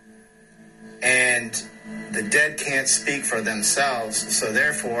death. And the dead can't speak for themselves, so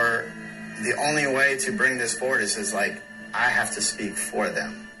therefore, the only way to bring this forward is like, I have to speak for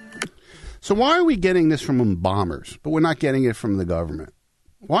them. So why are we getting this from embalmers, but we're not getting it from the government?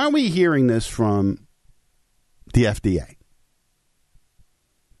 Why are we hearing this from the FDA?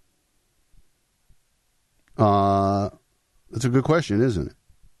 That's a good question, isn't it?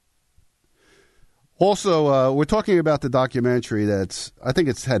 Also, we're talking about the documentary I think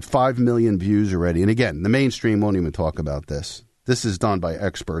it's had 5 million views already. And again, the mainstream won't even talk about this. This is done by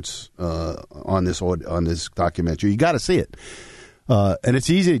experts on this documentary. You got to see it. And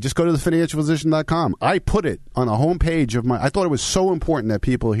it's easy. Just go to thefinancialphysician.com. I put it on the homepage of I thought it was so important that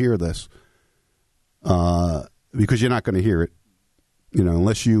people hear this because you're not going to hear it,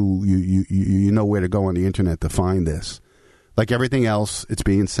 unless you know where to go on the internet to find this. Like everything else, it's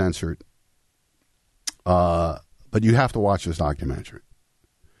being censored. But you have to watch this documentary.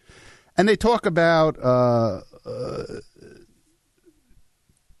 And they talk about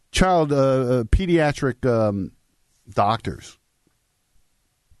pediatric doctors,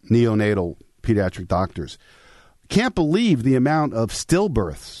 neonatal pediatric doctors. Can't believe the amount of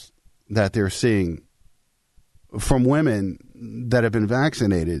stillbirths that they're seeing from women that have been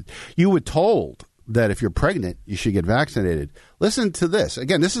vaccinated. You were told that if you're pregnant, you should get vaccinated. Listen to this.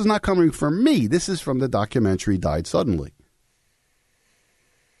 Again, this is not coming from me. This is from the documentary Died Suddenly.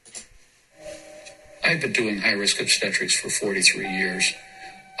 I've been doing high-risk obstetrics for 43 years.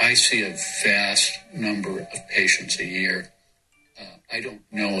 I see a vast number of patients a year. I don't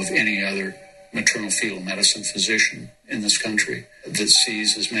know of any other maternal-fetal medicine physician in this country that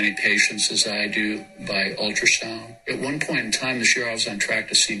sees as many patients as I do by ultrasound. At one point in time this year, I was on track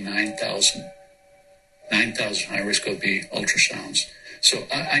to see 9,000 high-risk OB ultrasounds. So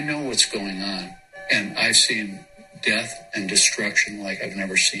I know what's going on, and I've seen death and destruction like I've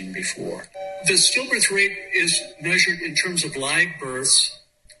never seen before. The stillbirth rate is measured in terms of live births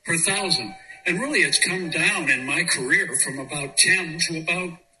per 1,000. And really, it's come down in my career from about 10 to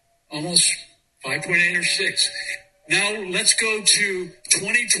about almost 5.8 or 6. Now, let's go to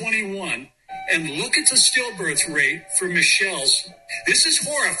 2021 and look at the stillbirth rate for Michelle's. This is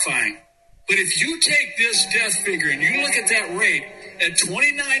horrifying. But if you take this death figure and you look at that rate at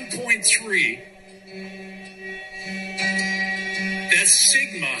 29.3, that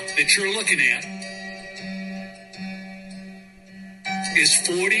sigma that you're looking at is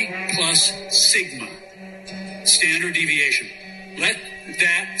 40 plus sigma, standard deviation. Let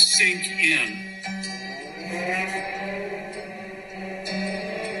that sink in.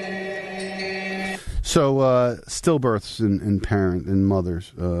 So stillbirths in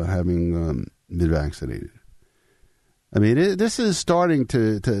mothers having been vaccinated. I mean, this is starting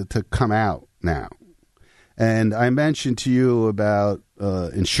to come out now. And I mentioned to you about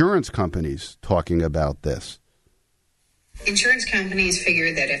insurance companies talking about this. Insurance companies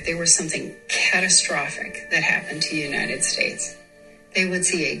figured that if there was something catastrophic that happened to the United States, they would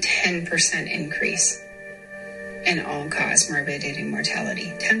see a 10% increase in all-cause morbidity and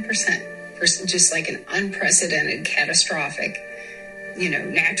mortality. 10%. For just like an unprecedented, catastrophic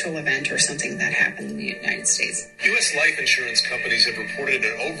natural event or something that happened in the United States. U.S. life insurance companies have reported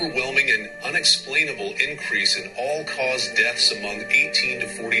an overwhelming and unexplainable increase in all-cause deaths among 18 to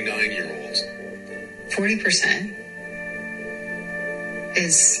 49-year-olds. 40%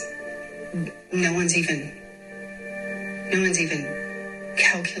 is no one's even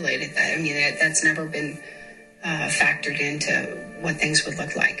calculated that. I mean, that's never been factored into what things would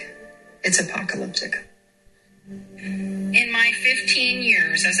look like. It's apocalyptic. In my 15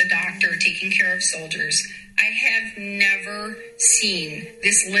 years as a doctor taking care of soldiers, I have never seen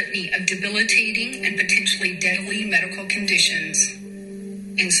this litany of debilitating and potentially deadly medical conditions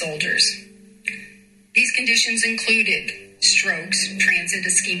in soldiers. These conditions included strokes, transient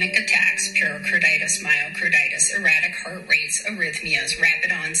ischemic attacks, pericarditis, myocarditis, erratic heart rates, arrhythmias,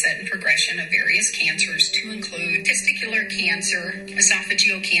 rapid onset and progression of various cancers to include testicular cancer,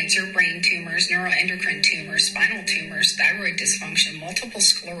 esophageal cancer, brain tumors, neuroendocrine tumors, spinal tumors, thyroid dysfunction, multiple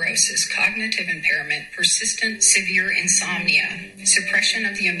sclerosis, cognitive impairment, persistent severe insomnia, suppression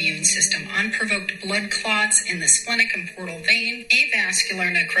of the immune system, unprovoked blood clots in the splenic and portal vein,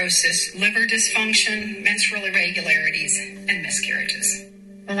 avascular necrosis, liver dysfunction, menstrual irregularities, and miscarriages.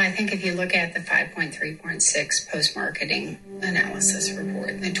 Well, I think if you look at the 5.3.6 post-marketing analysis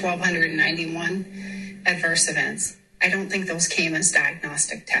report, the 1,291 adverse events, I don't think those came as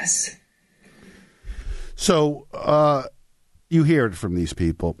diagnostic tests. So you hear it from these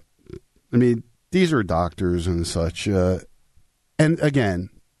people. I mean, these are doctors and such. And again,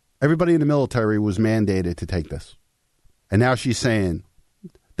 everybody in the military was mandated to take this. And now she's saying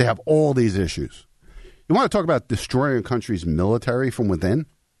they have all these issues. You want to talk about destroying a country's military from within?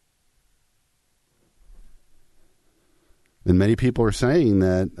 And many people are saying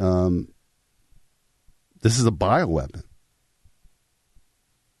that this is a bioweapon.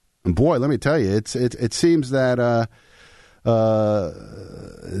 And boy, let me tell you, it seems that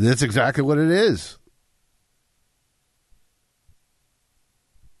that's exactly what it is.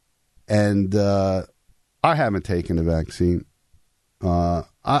 And I haven't taken the vaccine.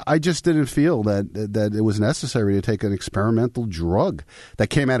 I just didn't feel that it was necessary to take an experimental drug that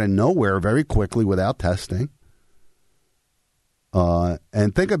came out of nowhere very quickly without testing.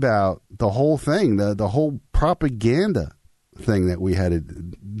 And think about the whole thing, the whole propaganda thing that we had to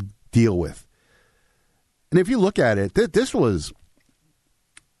deal with. And if you look at it, this was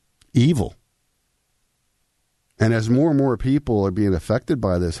evil. And as more and more people are being affected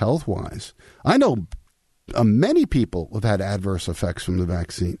by this health-wise, I know many people have had adverse effects from the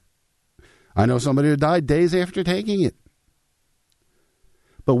vaccine. I know somebody who died days after taking it.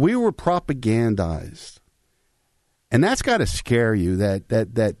 But we were propagandized. And that's got to scare you,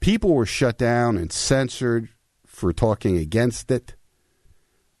 that people were shut down and censored for talking against it.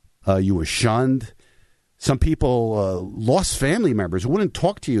 You were shunned. Some people lost family members who wouldn't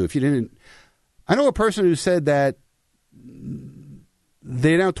talk to you if you didn't. I know a person who said that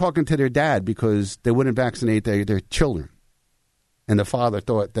they're now talking to their dad because they wouldn't vaccinate their children. And the father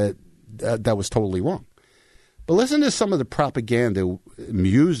thought that was totally wrong. But listen to some of the propaganda,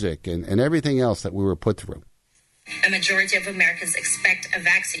 music, and everything else that we were put through. A majority of Americans expect a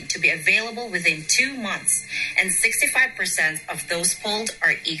vaccine to be available within 2 months, and 65% of those polled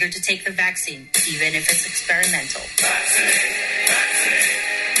are eager to take the vaccine, even if it's experimental. Vaccinate, vaccinate,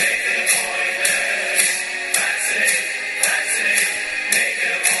 make it a appointment. Vaccinate, vaccinate, make it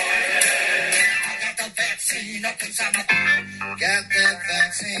a appointment. I got the vaccine up inside my life. Got that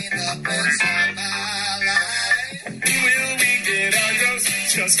vaccine up inside my life. Will we get our dose?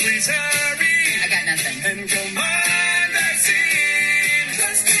 Just please hurry. I got nothing. And come on, vaccine.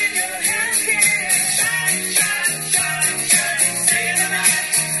 Trust in your healthcare. Shine, shine, shine, shine. Stay in the night.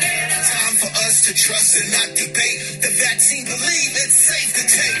 Stay in the night. Time for us to trust and not debate. The vaccine, believe it's safe to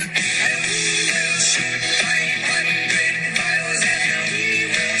take. And we will shoot 500 miles and we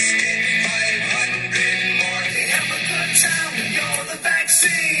will skip 500 more. We have a good time when you're the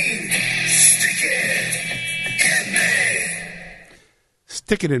vaccine. Stick it in me.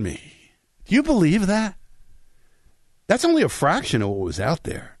 Stick it in me. Do you believe that? That's only a fraction of what was out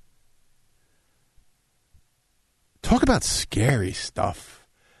there. Talk about scary stuff.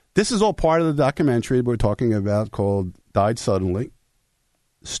 This is all part of the documentary we're talking about called Died Suddenly.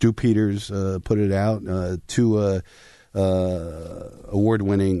 Stu Peters put it out. Two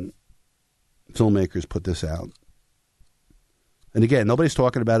award-winning filmmakers put this out. And again, nobody's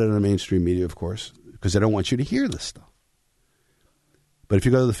talking about it in the mainstream media, of course, because they don't want you to hear this stuff. But if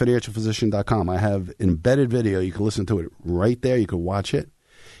you go to thefinancialphysician.com, I have embedded video. You can listen to it right there. You can watch it.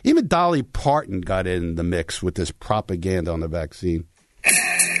 Even Dolly Parton got in the mix with this propaganda on the vaccine.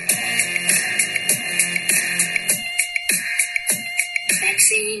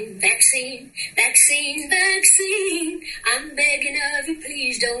 Vaccine, vaccine, vaccine, vaccine. I'm begging of you,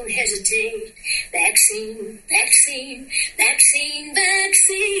 please don't hesitate. Vaccine, vaccine, vaccine,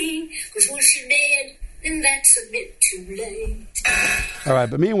 vaccine. Because once you're dead, then that's a bit too late. All right,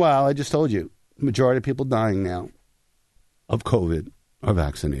 but meanwhile, I just told you, the majority of people dying now of COVID are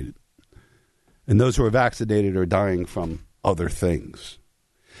vaccinated. And those who are vaccinated are dying from other things.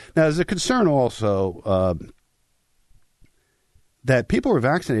 Now, there's a concern also that people who are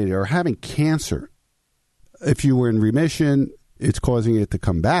vaccinated are having cancer. If you were in remission, it's causing it to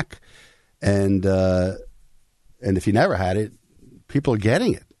come back. And if you never had it, people are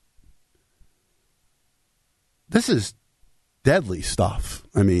getting it. This is deadly stuff,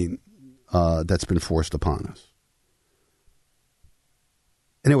 I mean, that's been forced upon us.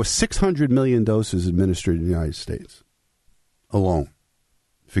 And there were 600 million doses administered in the United States alone.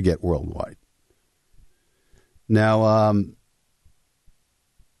 Forget worldwide. Now,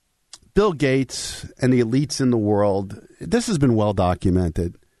 Bill Gates and the elites in the world, this has been well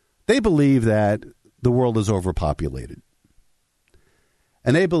documented. They believe that the world is overpopulated.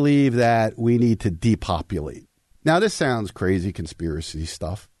 And they believe that we need to depopulate. Now, this sounds crazy conspiracy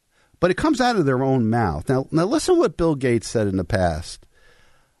stuff, but it comes out of their own mouth. Now listen what Bill Gates said in the past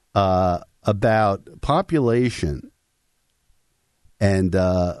about population and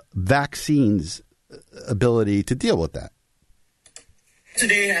vaccines' ability to deal with that.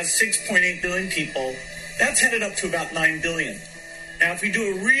 Today has 6.8 billion people. That's headed up to about 9 billion. Now, if we do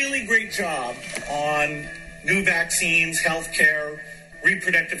a really great job on new vaccines, healthcare,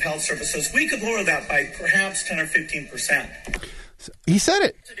 reproductive health services, we could lower that by perhaps 10 or 15%. He said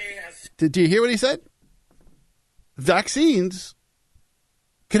it. Did you hear what he said? Vaccines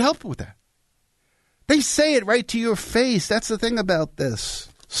can help with that. They say it right to your face. That's the thing about this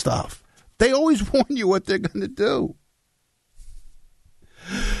stuff. They always warn you what they're going to do.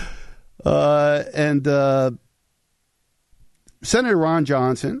 And Senator Ron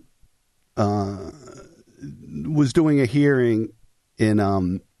Johnson was doing a hearing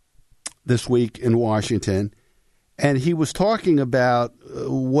in this week in Washington, and he was talking about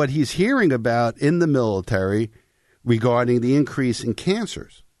what he's hearing about in the military regarding the increase in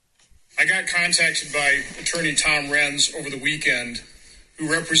cancers. I got contacted by Attorney Tom Renz over the weekend, who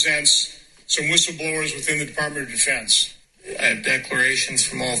represents some whistleblowers within the Department of Defense. I have declarations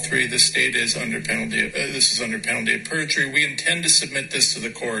from all three. The state is under penalty. This is under penalty of perjury. We intend to submit this to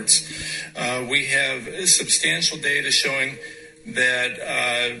the courts. We have substantial data showing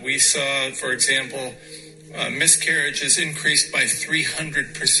that we saw, for example, miscarriages increased by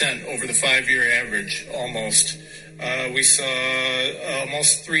 300% over the 5-year average, almost. We saw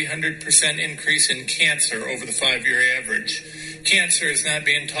almost 300% increase in cancer over the 5-year average. Cancer is not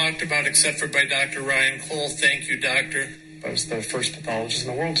being talked about except for by Dr. Ryan Cole. Thank you, doctor. I was the first pathologist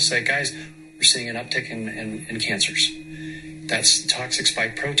in the world to say, guys, we're seeing an uptick in cancers. That's toxic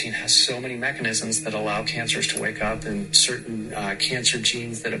spike protein has so many mechanisms that allow cancers to wake up, and certain cancer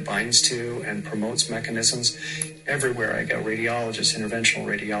genes that it binds to and promotes mechanisms. Everywhere I go, radiologists, interventional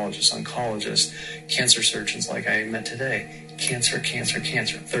radiologists, oncologists, cancer surgeons like I met today. Cancer, cancer,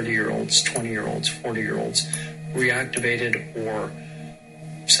 cancer. 30-year-olds, 20-year-olds, 40-year-olds, reactivated or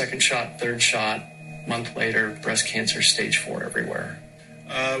second shot, third shot, month later, breast cancer, stage 4 everywhere.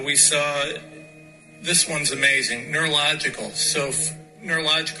 We saw, this one's amazing, neurological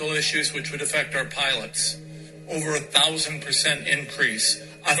issues which would affect our pilots. Over 1,000% increase.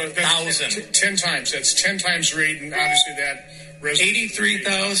 1,000. 10 times. That's 10 times rate, and obviously that...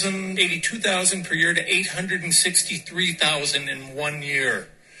 83,000, 82,000 per year to 863,000 in 1 year.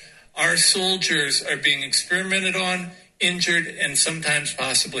 Our soldiers are being experimented on, injured, and sometimes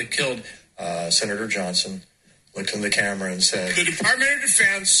possibly killed. Senator Johnson looked in the camera and said, The Department of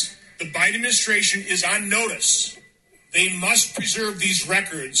Defense, the Biden administration is on notice. They must preserve these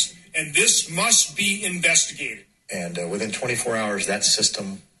records, and this must be investigated. And within 24 hours, that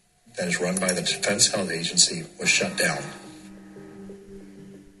system that is run by the Defense Health Agency was shut down.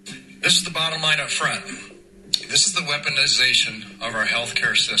 This is the bottom line up front. This is the weaponization of our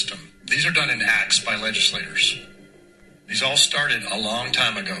healthcare system. These are done in acts by legislators. These all started a long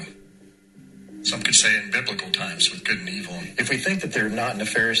time ago. Some could say in biblical times with good and evil. If we think that they're not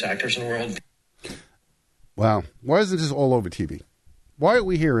nefarious actors in the world... Wow. Why isn't this all over TV? Why are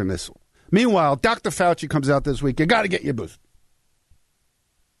we hearing this? Meanwhile, Dr. Fauci comes out this week. You got to get your boost.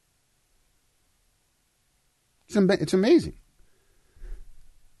 It's amazing.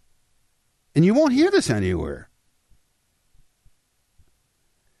 And you won't hear this anywhere.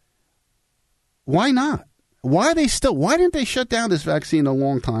 Why not? Why didn't they shut down this vaccine a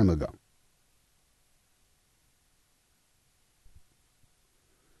long time ago?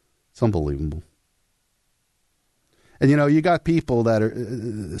 It's unbelievable. And, you got people that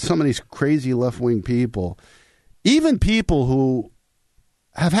are, some of these crazy left-wing people, even people who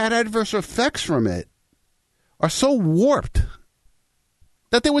have had adverse effects from it, are so warped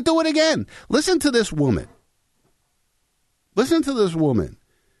that they would do it again. Listen to this woman. Listen to this woman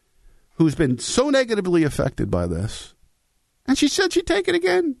who's been so negatively affected by this. And she said she'd take it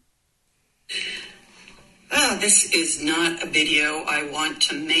again. This is not a video I want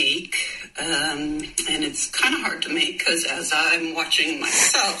to make. And it's kind of hard to make because as I'm watching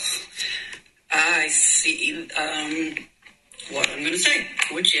myself, I see what I'm going to say,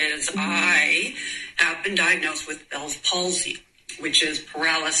 which is I have been diagnosed with Bell's palsy, which is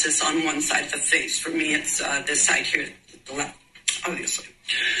paralysis on one side of the face. For me, it's this side here, the left, obviously.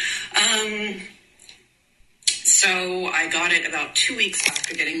 So I got it about 2 weeks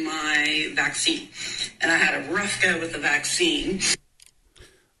after getting my vaccine. And I had a rough go with the vaccine.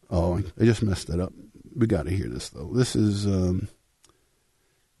 Oh, I just messed it up. We got to hear this, though. This is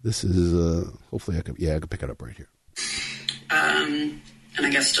hopefully I can pick it up right here. And I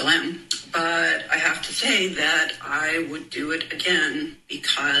guess still am. But I have to say that I would do it again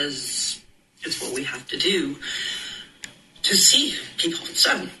because it's what we have to do to see people.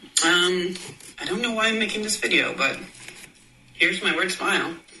 So, I don't know why I'm making this video, but here's my weird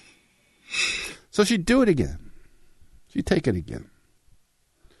smile. So she'd do it again. She'd take it again.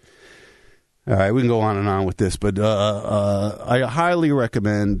 All right, we can go on and on with this, but I highly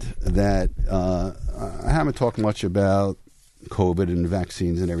recommend that. I haven't talked much about COVID and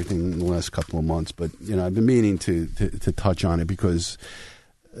vaccines and everything in the last couple of months, but I've been meaning to touch on it because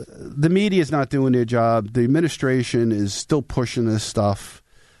the media is not doing their job. The administration is still pushing this stuff,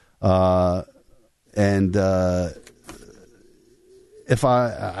 and if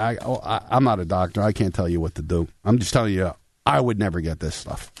I'm not a doctor, I can't tell you what to do. I'm just telling you, I would never get this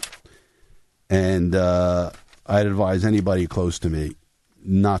stuff. And I'd advise anybody close to me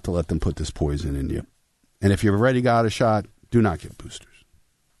not to let them put this poison in you. And if you've already got a shot, do not get boosters.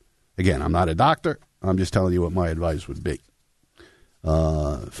 Again, I'm not a doctor. I'm just telling you what my advice would be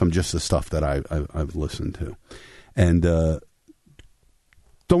from just the stuff that I've listened to. And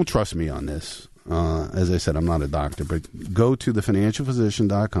don't trust me on this. As I said, I'm not a doctor. But go to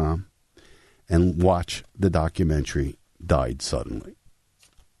thefinancialphysician.com and watch the documentary Died Suddenly.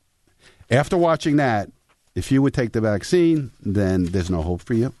 After watching that, if you would take the vaccine, then there's no hope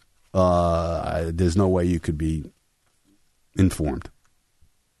for you. There's no way you could be informed.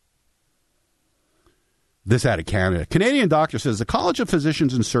 This out of Canada. Canadian doctor says the College of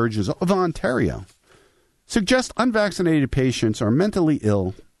Physicians and Surgeons of Ontario suggests unvaccinated patients are mentally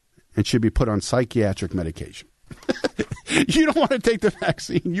ill and should be put on psychiatric medication. You don't want to take the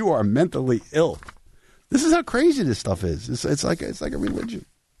vaccine. You are mentally ill. This is how crazy this stuff is. It's like a religion.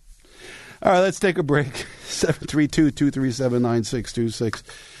 All right, let's take a break. 732-237-9626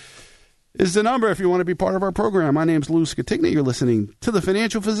 is the number if you want to be part of our program. My name's Lou Scatigna. You're listening to The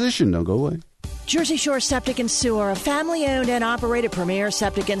Financial Physician. Don't go away. Jersey Shore Septic and Sewer, a family-owned and operated premier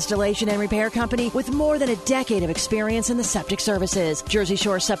septic installation and repair company with more than a decade of experience in the septic services. Jersey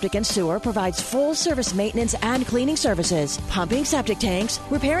Shore Septic and Sewer provides full-service maintenance and cleaning services, pumping septic tanks,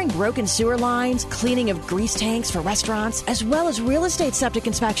 repairing broken sewer lines, cleaning of grease tanks for restaurants, as well as real estate septic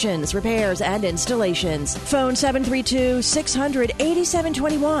inspections, repairs, and installations. Phone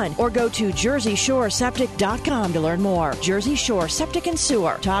 732-600-8721 or go to JerseyShoreSeptic.com to learn more. Jersey Shore Septic and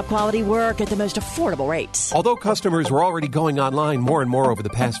Sewer, top quality work at the most affordable rates. Although customers were already going online more and more over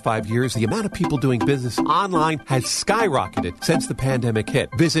the past 5 years, the amount of people doing business online has skyrocketed since the pandemic hit.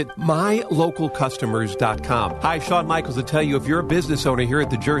 Visit mylocalcustomers.com. Hi, Shawn Michaels to tell you if you're a business owner here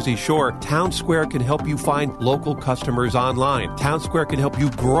at the Jersey Shore, Town Square can help you find local customers online. Town Square can help you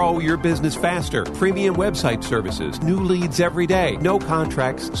grow your business faster. Premium website services, new leads every day, no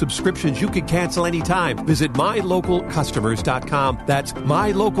contracts, subscriptions you can cancel anytime. Visit mylocalcustomers.com. That's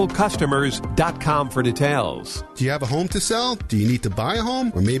mylocalcustomers.com for details. Do you have a home to sell? Do you need to buy a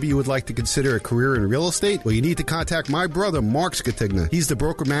home? Or maybe you would like to consider a career in real estate? Well, you need to contact my brother, Mark Scatigna. He's the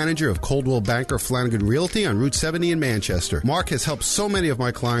broker manager of Coldwell Banker Flanagan Realty on Route 70 in Manchester. Mark has helped so many of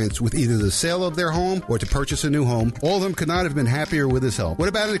my clients with either the sale of their home or to purchase a new home. All of them could not have been happier with his help. What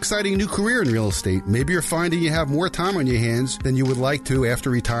about an exciting new career in real estate? Maybe you're finding you have more time on your hands than you would like to after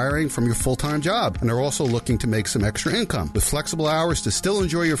retiring from your full-time job, and are also looking to make some extra income. With flexible hours to still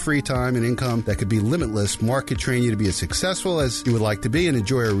enjoy your free time and income, income that could be limitless, Mark could train you to be as successful as you would like to be and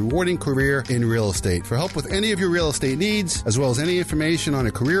enjoy a rewarding career in real estate. For help with any of your real estate needs, as well as any information on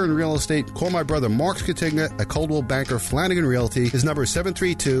a career in real estate, call my brother Mark Skatigna at Coldwell Banker Flanagan Realty. His number is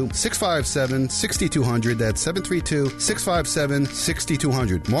 732-657-6200. That's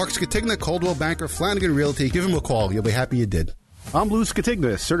 732-657-6200. Mark Skatigna, Coldwell Banker Flanagan Realty. Give him a call. You'll be happy you did. I'm Lou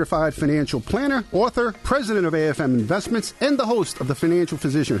Skatigna, certified financial planner, author, president of AFM Investments, and the host of The Financial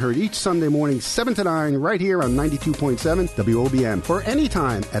Physician, heard each Sunday morning 7 to 9 right here on 92.7 WOBM or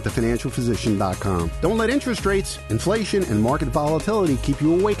anytime at thefinancialphysician.com. Don't let interest rates, inflation, and market volatility keep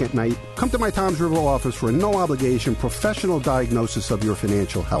you awake at night. Come to my Toms River office for a no-obligation professional diagnosis of your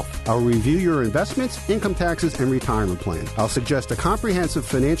financial health. I'll review your investments, income taxes, and retirement plan. I'll suggest a comprehensive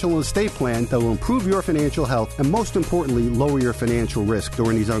financial and estate plan that will improve your financial health and, most importantly, lower your financial risk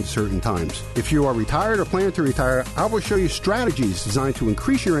during these uncertain times. If you are retired or plan to retire, I will show you strategies designed to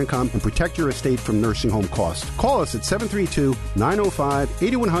increase your income and protect your estate from nursing home costs. Call us at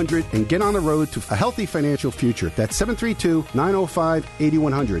 732-905-8100 and get on the road to a healthy financial future. That's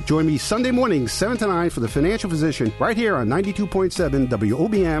 732-905-8100. Join me Sunday mornings 7 to 9 for The Financial Physician right here on 92.7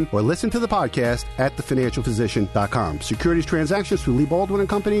 WOBM or listen to the podcast at thefinancialphysician.com. Securities transactions through Lee Baldwin &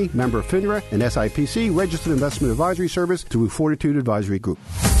 Company, member FINRA and SIPC, registered investment advisory service through Fortitude Advisory Group.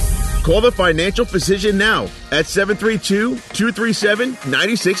 Call the Financial Physician now at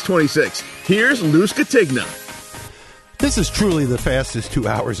 732-237-9626. Here's Lou Skatigna. This is truly the fastest 2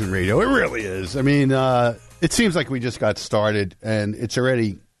 hours in radio. It really is. I mean, it seems like we just got started, and it's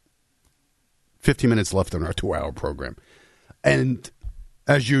already 50 minutes left on our 2-hour program. And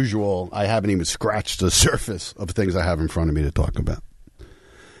as usual, I haven't even scratched the surface of things I have in front of me to talk about.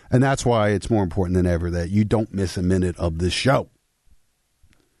 And that's why it's more important than ever that you don't miss a minute of this show.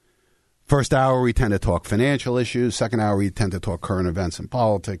 First hour, we tend to talk financial issues. Second hour, we tend to talk current events and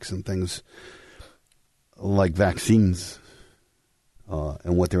politics and things like vaccines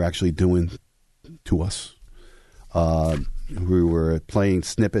and what they're actually doing to us. We were playing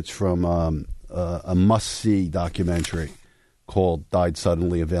snippets from a must-see documentary called Died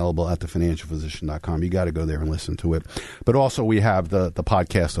Suddenly, available at thefinancialphysician.com. You got to go there and listen to it. But also we have the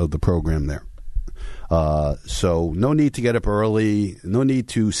podcast of the program there. So no need to get up early. No need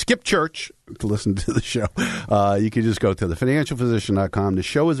to skip church to listen to the show. You can just go to thefinancialphysician.com. The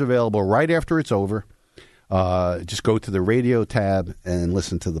show is available right after it's over. Just go to the radio tab and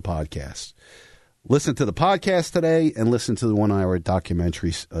listen to the podcast. Listen to the podcast today and listen to the 1-hour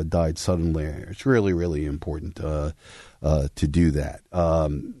documentary, Died Suddenly. It's really, really important to do that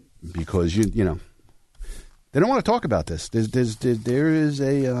because you know they don't want to talk about this. There is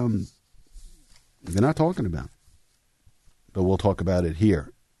a they're not talking about, but we'll talk about it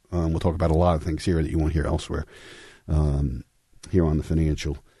here. We'll talk about a lot of things here that you won't hear elsewhere. Here on the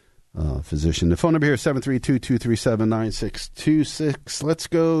Financial Physician. The phone number here is 732-237-9626. Let's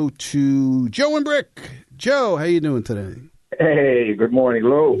go to Joe and Brick. Joe, how you doing today? Hey, good morning,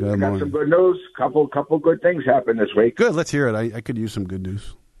 Lou. Good Got morning. some good news. Couple good things happened this week. Good, let's hear it. I could use some good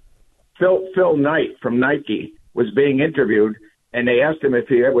news. Phil Knight from Nike was being interviewed, and they asked him if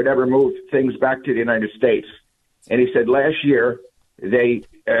he would ever move things back to the United States. And he said last year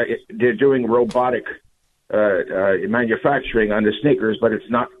they're doing robotic manufacturing on the sneakers, but it's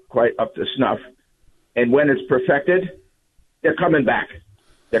not quite up to snuff. And when it's perfected, they're coming back.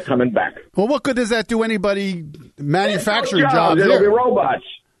 They're coming back. Well, what good does that do anybody manufacturing No jobs? It'll be here? robots.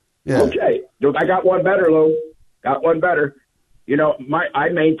 Yeah. Okay. I got one better, Lou. Got one better. You know, I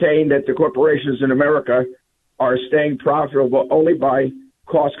maintain that the corporations in America are staying profitable only by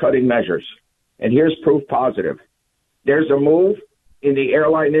cost-cutting measures. And here's proof positive. There's a move in the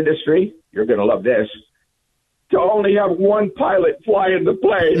airline industry, you're going to love this, to only have one pilot flying the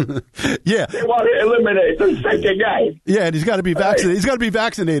plane. Yeah. They want to eliminate the second guy. Yeah, and he's got to be vaccinated. He's got to be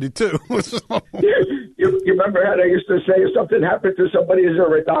vaccinated, too. You remember how they used to say if something happened to somebody, is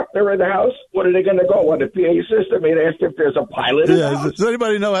there a doctor in the house? What are they going to go on the PA system and ask if there's a pilot in the house? Does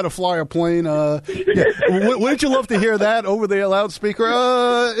anybody know how to fly a plane? Yeah. Wouldn't you love to hear that over the loudspeaker?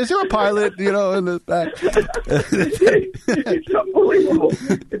 Is there a pilot, in the back? It's unbelievable.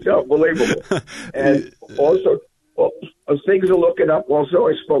 It's unbelievable. And also, as things are looking up, also,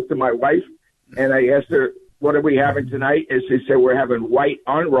 I spoke to my wife, and I asked her, what are we having tonight? And she said, we're having white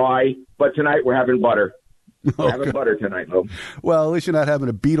on rye, but tonight we're having butter. We're having butter tonight, Lou. Well, at least you're not having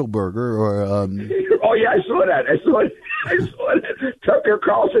a beetle burger or... Oh, yeah, I saw that. I saw that. Tucker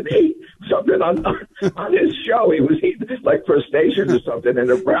Carlson ate something on his show. He was eating like crustaceans or something in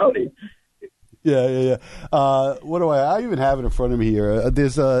a brownie. Yeah. What do I even have it in front of me here?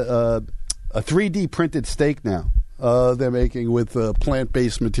 There's a 3D printed steak now they're making with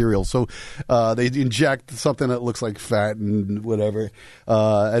plant-based material. So they inject something that looks like fat and whatever.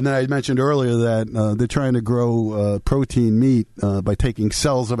 And then I mentioned earlier that they're trying to grow protein meat by taking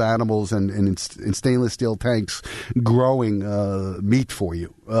cells of animals and in stainless steel tanks growing meat for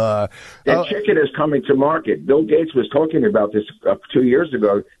you. That chicken is coming to market. Bill Gates was talking about this 2 years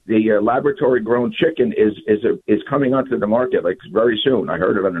ago. The laboratory-grown chicken is coming onto the market like very soon. I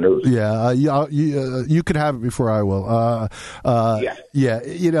heard it on the news. Yeah, you could have it before I will. Yeah.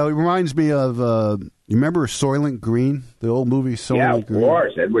 You know, it reminds me of you remember Soylent Green, the old movie Soylent Green? Yeah, of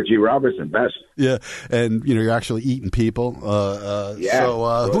course. Edward G. Robinson, best. Yeah, and you know you're actually eating people.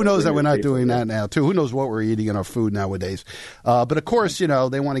 So who knows that we're not doing that now too? Who knows what we're eating in our food nowadays? But of course, you know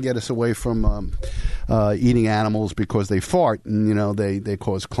they want to get us away from eating animals because they fart, and you know they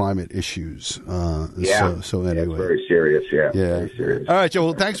cause climate issues. So anyway, it's very serious. Yeah, very serious. All right, Joe.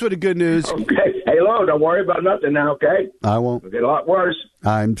 Well, thanks for the good news. Okay. Hey, Lo, don't worry about nothing now. Okay. I won't. It'll get a lot worse.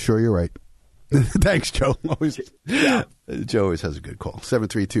 I'm sure you're right. Thanks, Joe. Joe always has a good call.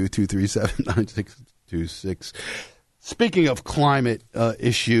 732-237-9626. Speaking of climate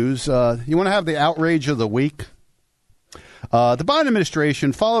issues, you want to have the outrage of the week? The Biden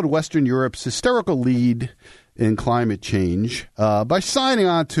administration followed Western Europe's hysterical lead in climate change by signing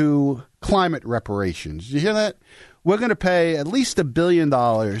on to climate reparations. Did you hear that? We're going to pay at least $1 billion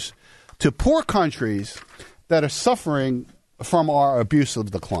to poor countries that are suffering from our abuse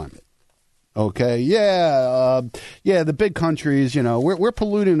of the climate. Okay, the big countries, you know, we're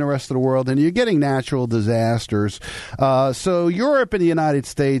polluting the rest of the world, and you're getting natural disasters. So Europe and the United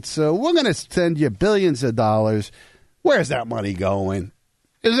States, we're going to send you billions of dollars. Where's that money going?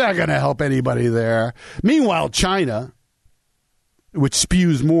 Is that going to help anybody there? Meanwhile, China, which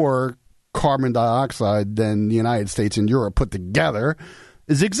spews more carbon dioxide than the United States and Europe put together,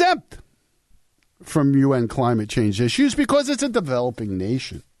 is exempt from UN climate change issues because it's a developing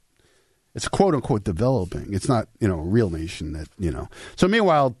nation. It's quote unquote developing. It's not, you know, a real nation that, you know. So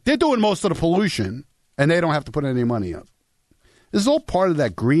meanwhile, they're doing most of the pollution and they don't have to put any money up. This is all part of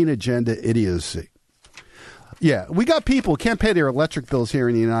that green agenda idiocy. Yeah, we got people who can't pay their electric bills here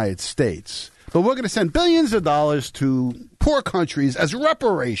in the United States, but we're going to send billions of dollars to poor countries as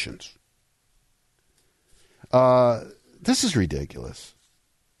reparations. This is ridiculous.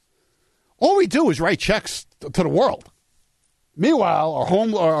 All we do is write checks to the world. Meanwhile,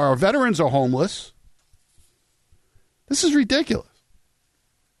 our veterans are homeless. This is ridiculous.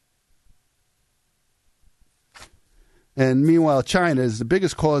 And meanwhile, China is the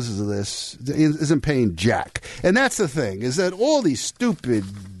biggest causes of this, isn't paying jack. And that's the thing, is that all these stupid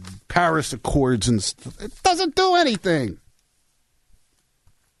Paris Accords and stuff, it doesn't do anything.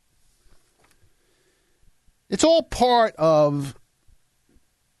 It's all part of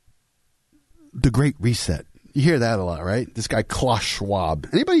the Great Reset. You hear that a lot, right? This guy, Klaus Schwab.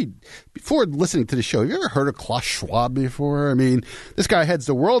 Anybody, before listening to the show, have you ever heard of Klaus Schwab before? I mean, this guy heads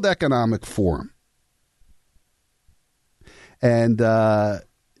the World Economic Forum. And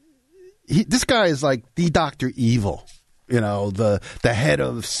this guy is like the Dr. Evil, you know, the head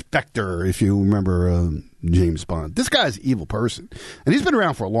of Spectre, if you remember James Bond. This guy's an evil person. And he's been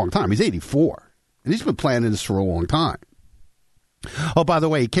around for a long time. He's 84. And he's been planning this for a long time. Oh, by the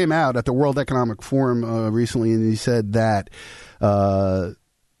way, he came out at the World Economic Forum recently, and he said that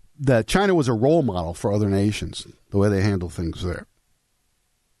that China was a role model for other nations, the way they handle things there.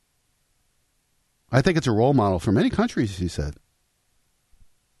 I think it's a role model for many countries, he said.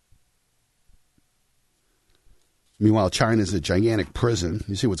 Meanwhile, China's a gigantic prison.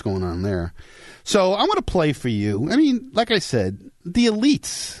 You see what's going on there. So I want to play for you. I mean, like I said, the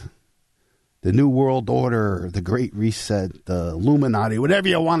elites, the New World Order, the Great Reset, the Illuminati, whatever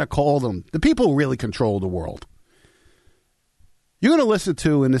you want to call them, the people who really control the world. You're going to listen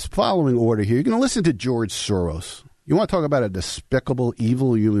to, in this following order here, you're going to listen to George Soros. You want to talk about a despicable,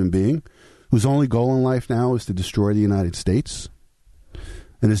 evil human being whose only goal in life now is to destroy the United States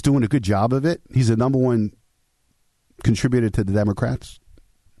and is doing a good job of it. He's the number one contributor to the Democrats.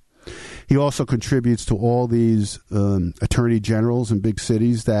 He also contributes to all these attorney generals in big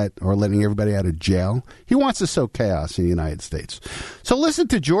cities that are letting everybody out of jail. He wants to sow chaos in the United States. So listen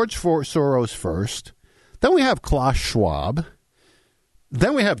to George Soros first. Then we have Klaus Schwab.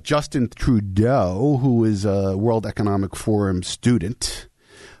 Then we have Justin Trudeau, who is a World Economic Forum student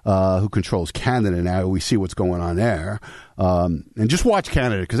who controls Canada now. We see what's going on there. And just watch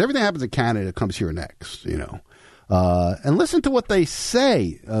Canada, because everything happens in Canada comes here next, you know. And listen to what they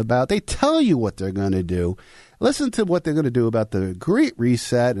say about, they tell you what they're going to do. Listen to what they're going to do about the Great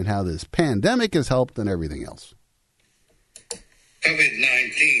Reset and how this pandemic has helped and everything else.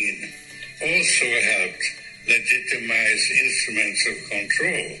 COVID-19 also helped legitimize instruments of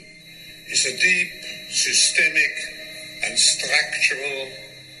control. It's a deep, systemic, and structural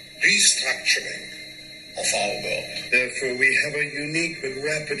restructuring of our world. Therefore, we have a unique but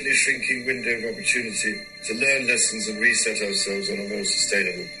rapidly shrinking window of opportunity to learn lessons and reset ourselves on a more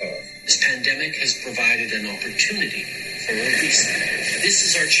sustainable path. This pandemic has provided an opportunity for a reset. This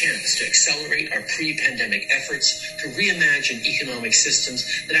is our chance to accelerate our pre-pandemic efforts to reimagine economic systems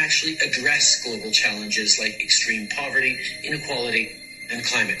that actually address global challenges like extreme poverty, inequality, and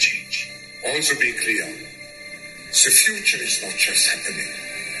climate change. Also be clear, the future is not just happening.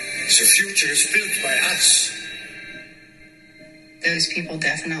 The future is built by us. Those people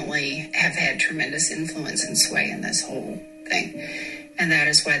definitely have had tremendous influence and sway in this whole thing. And that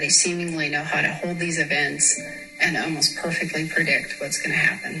is why they seemingly know how to hold these events and almost perfectly predict what's going to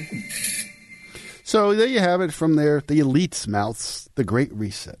happen. So there you have it from the elite's mouths, the Great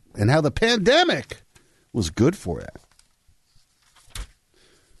Reset, and how the pandemic was good for it.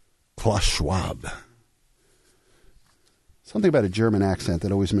 Klaus Schwab. Something about a German accent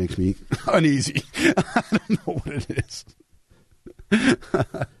that always makes me uneasy. I don't know what it is.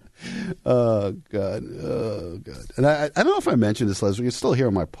 Oh, God. Oh, God. And I don't know if I mentioned this, Leslie. It's still here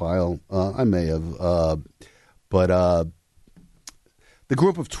on my pile. I may have. But the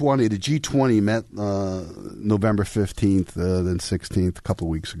group of 20, the G20, met November 15th, then 16th, a couple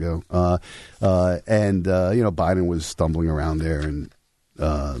of weeks ago. And Biden was stumbling around there. And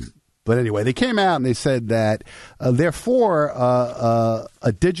but anyway, they came out and they said that they're for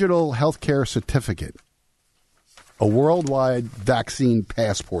a digital healthcare certificate, a worldwide vaccine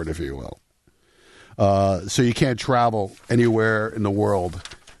passport, if you will. So you can't travel anywhere in the world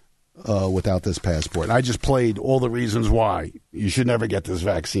without this passport. And I just played all the reasons why you should never get this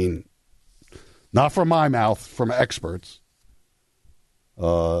vaccine. Not from my mouth, from experts.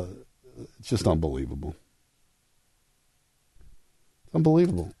 It's just unbelievable. It's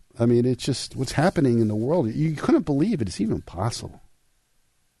unbelievable. I mean, it's just what's happening in the world. You couldn't believe it. It's even possible.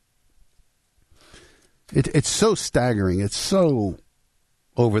 It's so staggering. It's so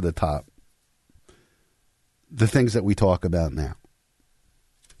over the top. The things that we talk about now.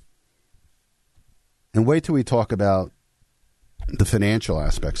 And wait till we talk about the financial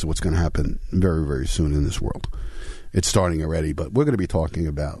aspects of what's going to happen very, very soon in this world. It's starting already, but we're going to be talking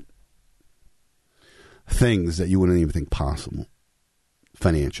about things that you wouldn't even think possible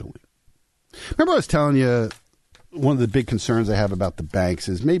financially. Remember I was telling you one of the big concerns I have about the banks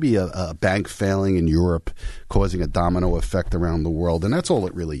is maybe a bank failing in Europe causing a domino effect around the world, and that's all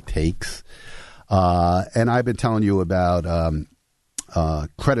it really takes. And I've been telling you about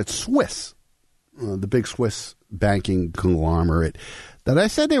Credit Suisse, the big Swiss banking conglomerate, that I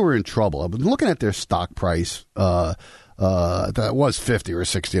said they were in trouble. I've been looking at their stock price. That was $50 or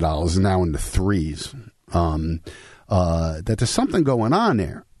 $60, and now in the threes. That there's something going on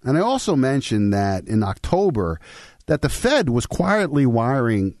there. And I also mentioned that in October that the Fed was quietly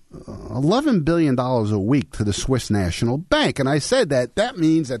wiring $11 billion a week to the Swiss National Bank. And I said that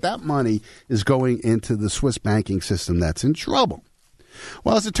means that money is going into the Swiss banking system that's in trouble.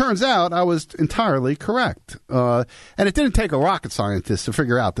 Well, as it turns out, I was entirely correct. And it didn't take a rocket scientist to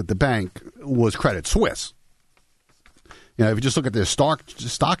figure out that the bank was Credit Suisse. You know, if you just look at their stock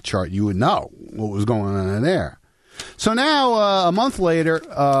chart, you would know what was going on in there. So now, a month later,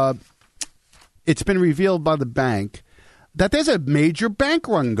 it's been revealed by the bank that there's a major bank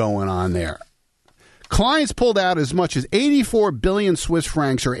run going on there. Clients pulled out as much as 84 billion Swiss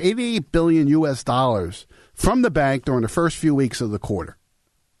francs or 88 billion US dollars from the bank during the first few weeks of the quarter.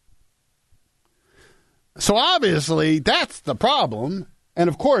 So obviously, that's the problem. And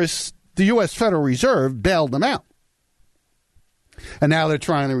of course, the U.S. Federal Reserve bailed them out. And now they're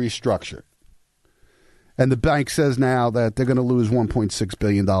trying to restructure. And the bank says now that they're going to lose $1.6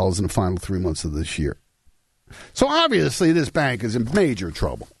 billion in the final 3 months of this year. So obviously this bank is in major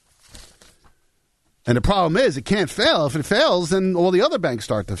trouble. And the problem is it can't fail. If it fails, then all the other banks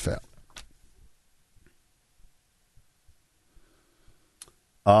start to fail.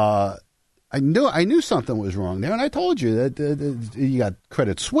 I knew something was wrong there, and I told you that you got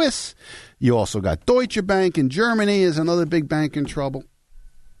Credit Suisse. You also got Deutsche Bank in Germany is another big bank in trouble.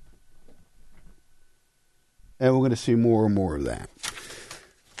 And we're going to see more and more of that.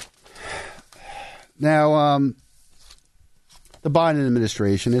 Now, the Biden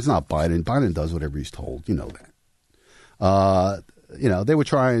administration, it's not Biden. Biden does whatever he's told. You know that. They were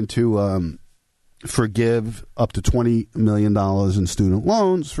trying to forgive up to $20 million in student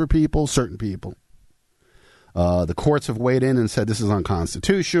loans for people, certain people. The courts have weighed in and said this is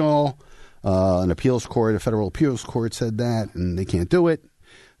unconstitutional. An appeals court, a federal appeals court said that, and they can't do it.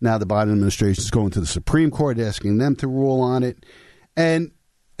 Now the Biden administration is going to the Supreme Court, asking them to rule on it. And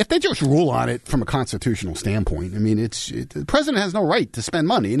if they just rule on it from a constitutional standpoint, I mean, the president has no right to spend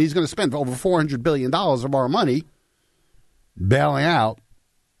money, and he's going to spend over $400 billion of our money bailing out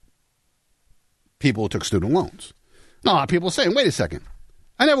people who took student loans. Now, a lot of people are saying, wait a second,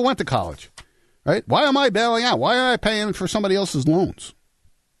 I never went to college, right? Why am I bailing out? Why am I paying for somebody else's loans?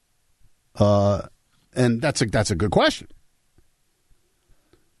 And that's a good question.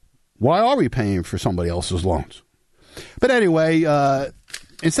 Why are we paying for somebody else's loans? But anyway,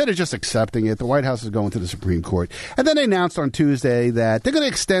 instead of just accepting it, the White House is going to the Supreme Court. And then they announced on Tuesday that they're going to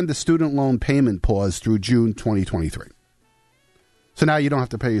extend the student loan payment pause through June 2023. So now you don't have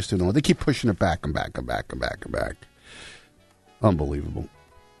to pay your student loan. They keep pushing it back and back and back and back and back. Unbelievable.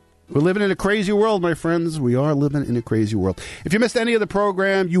 We're living in a crazy world, my friends. We are living in a crazy world. If you missed any of the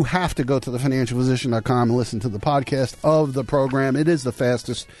program, you have to go to thefinancialphysician.com and listen to the podcast of the program. It is the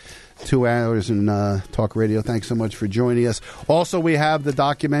fastest 2 hours in talk radio. Thanks so much for joining us. Also, we have the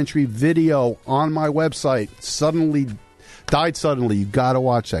documentary video on my website, Died Suddenly. You got to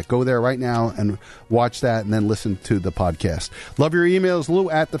watch that. Go there right now and watch that and then listen to the podcast. Love your emails,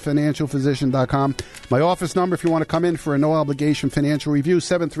 Lou@thefinancialphysician.com. My office number, if you want to come in for a no-obligation financial review,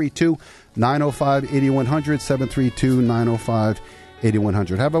 732-905-8100,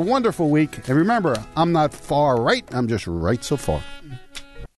 732-905-8100. Have a wonderful week. And remember, I'm not far right. I'm just right so far.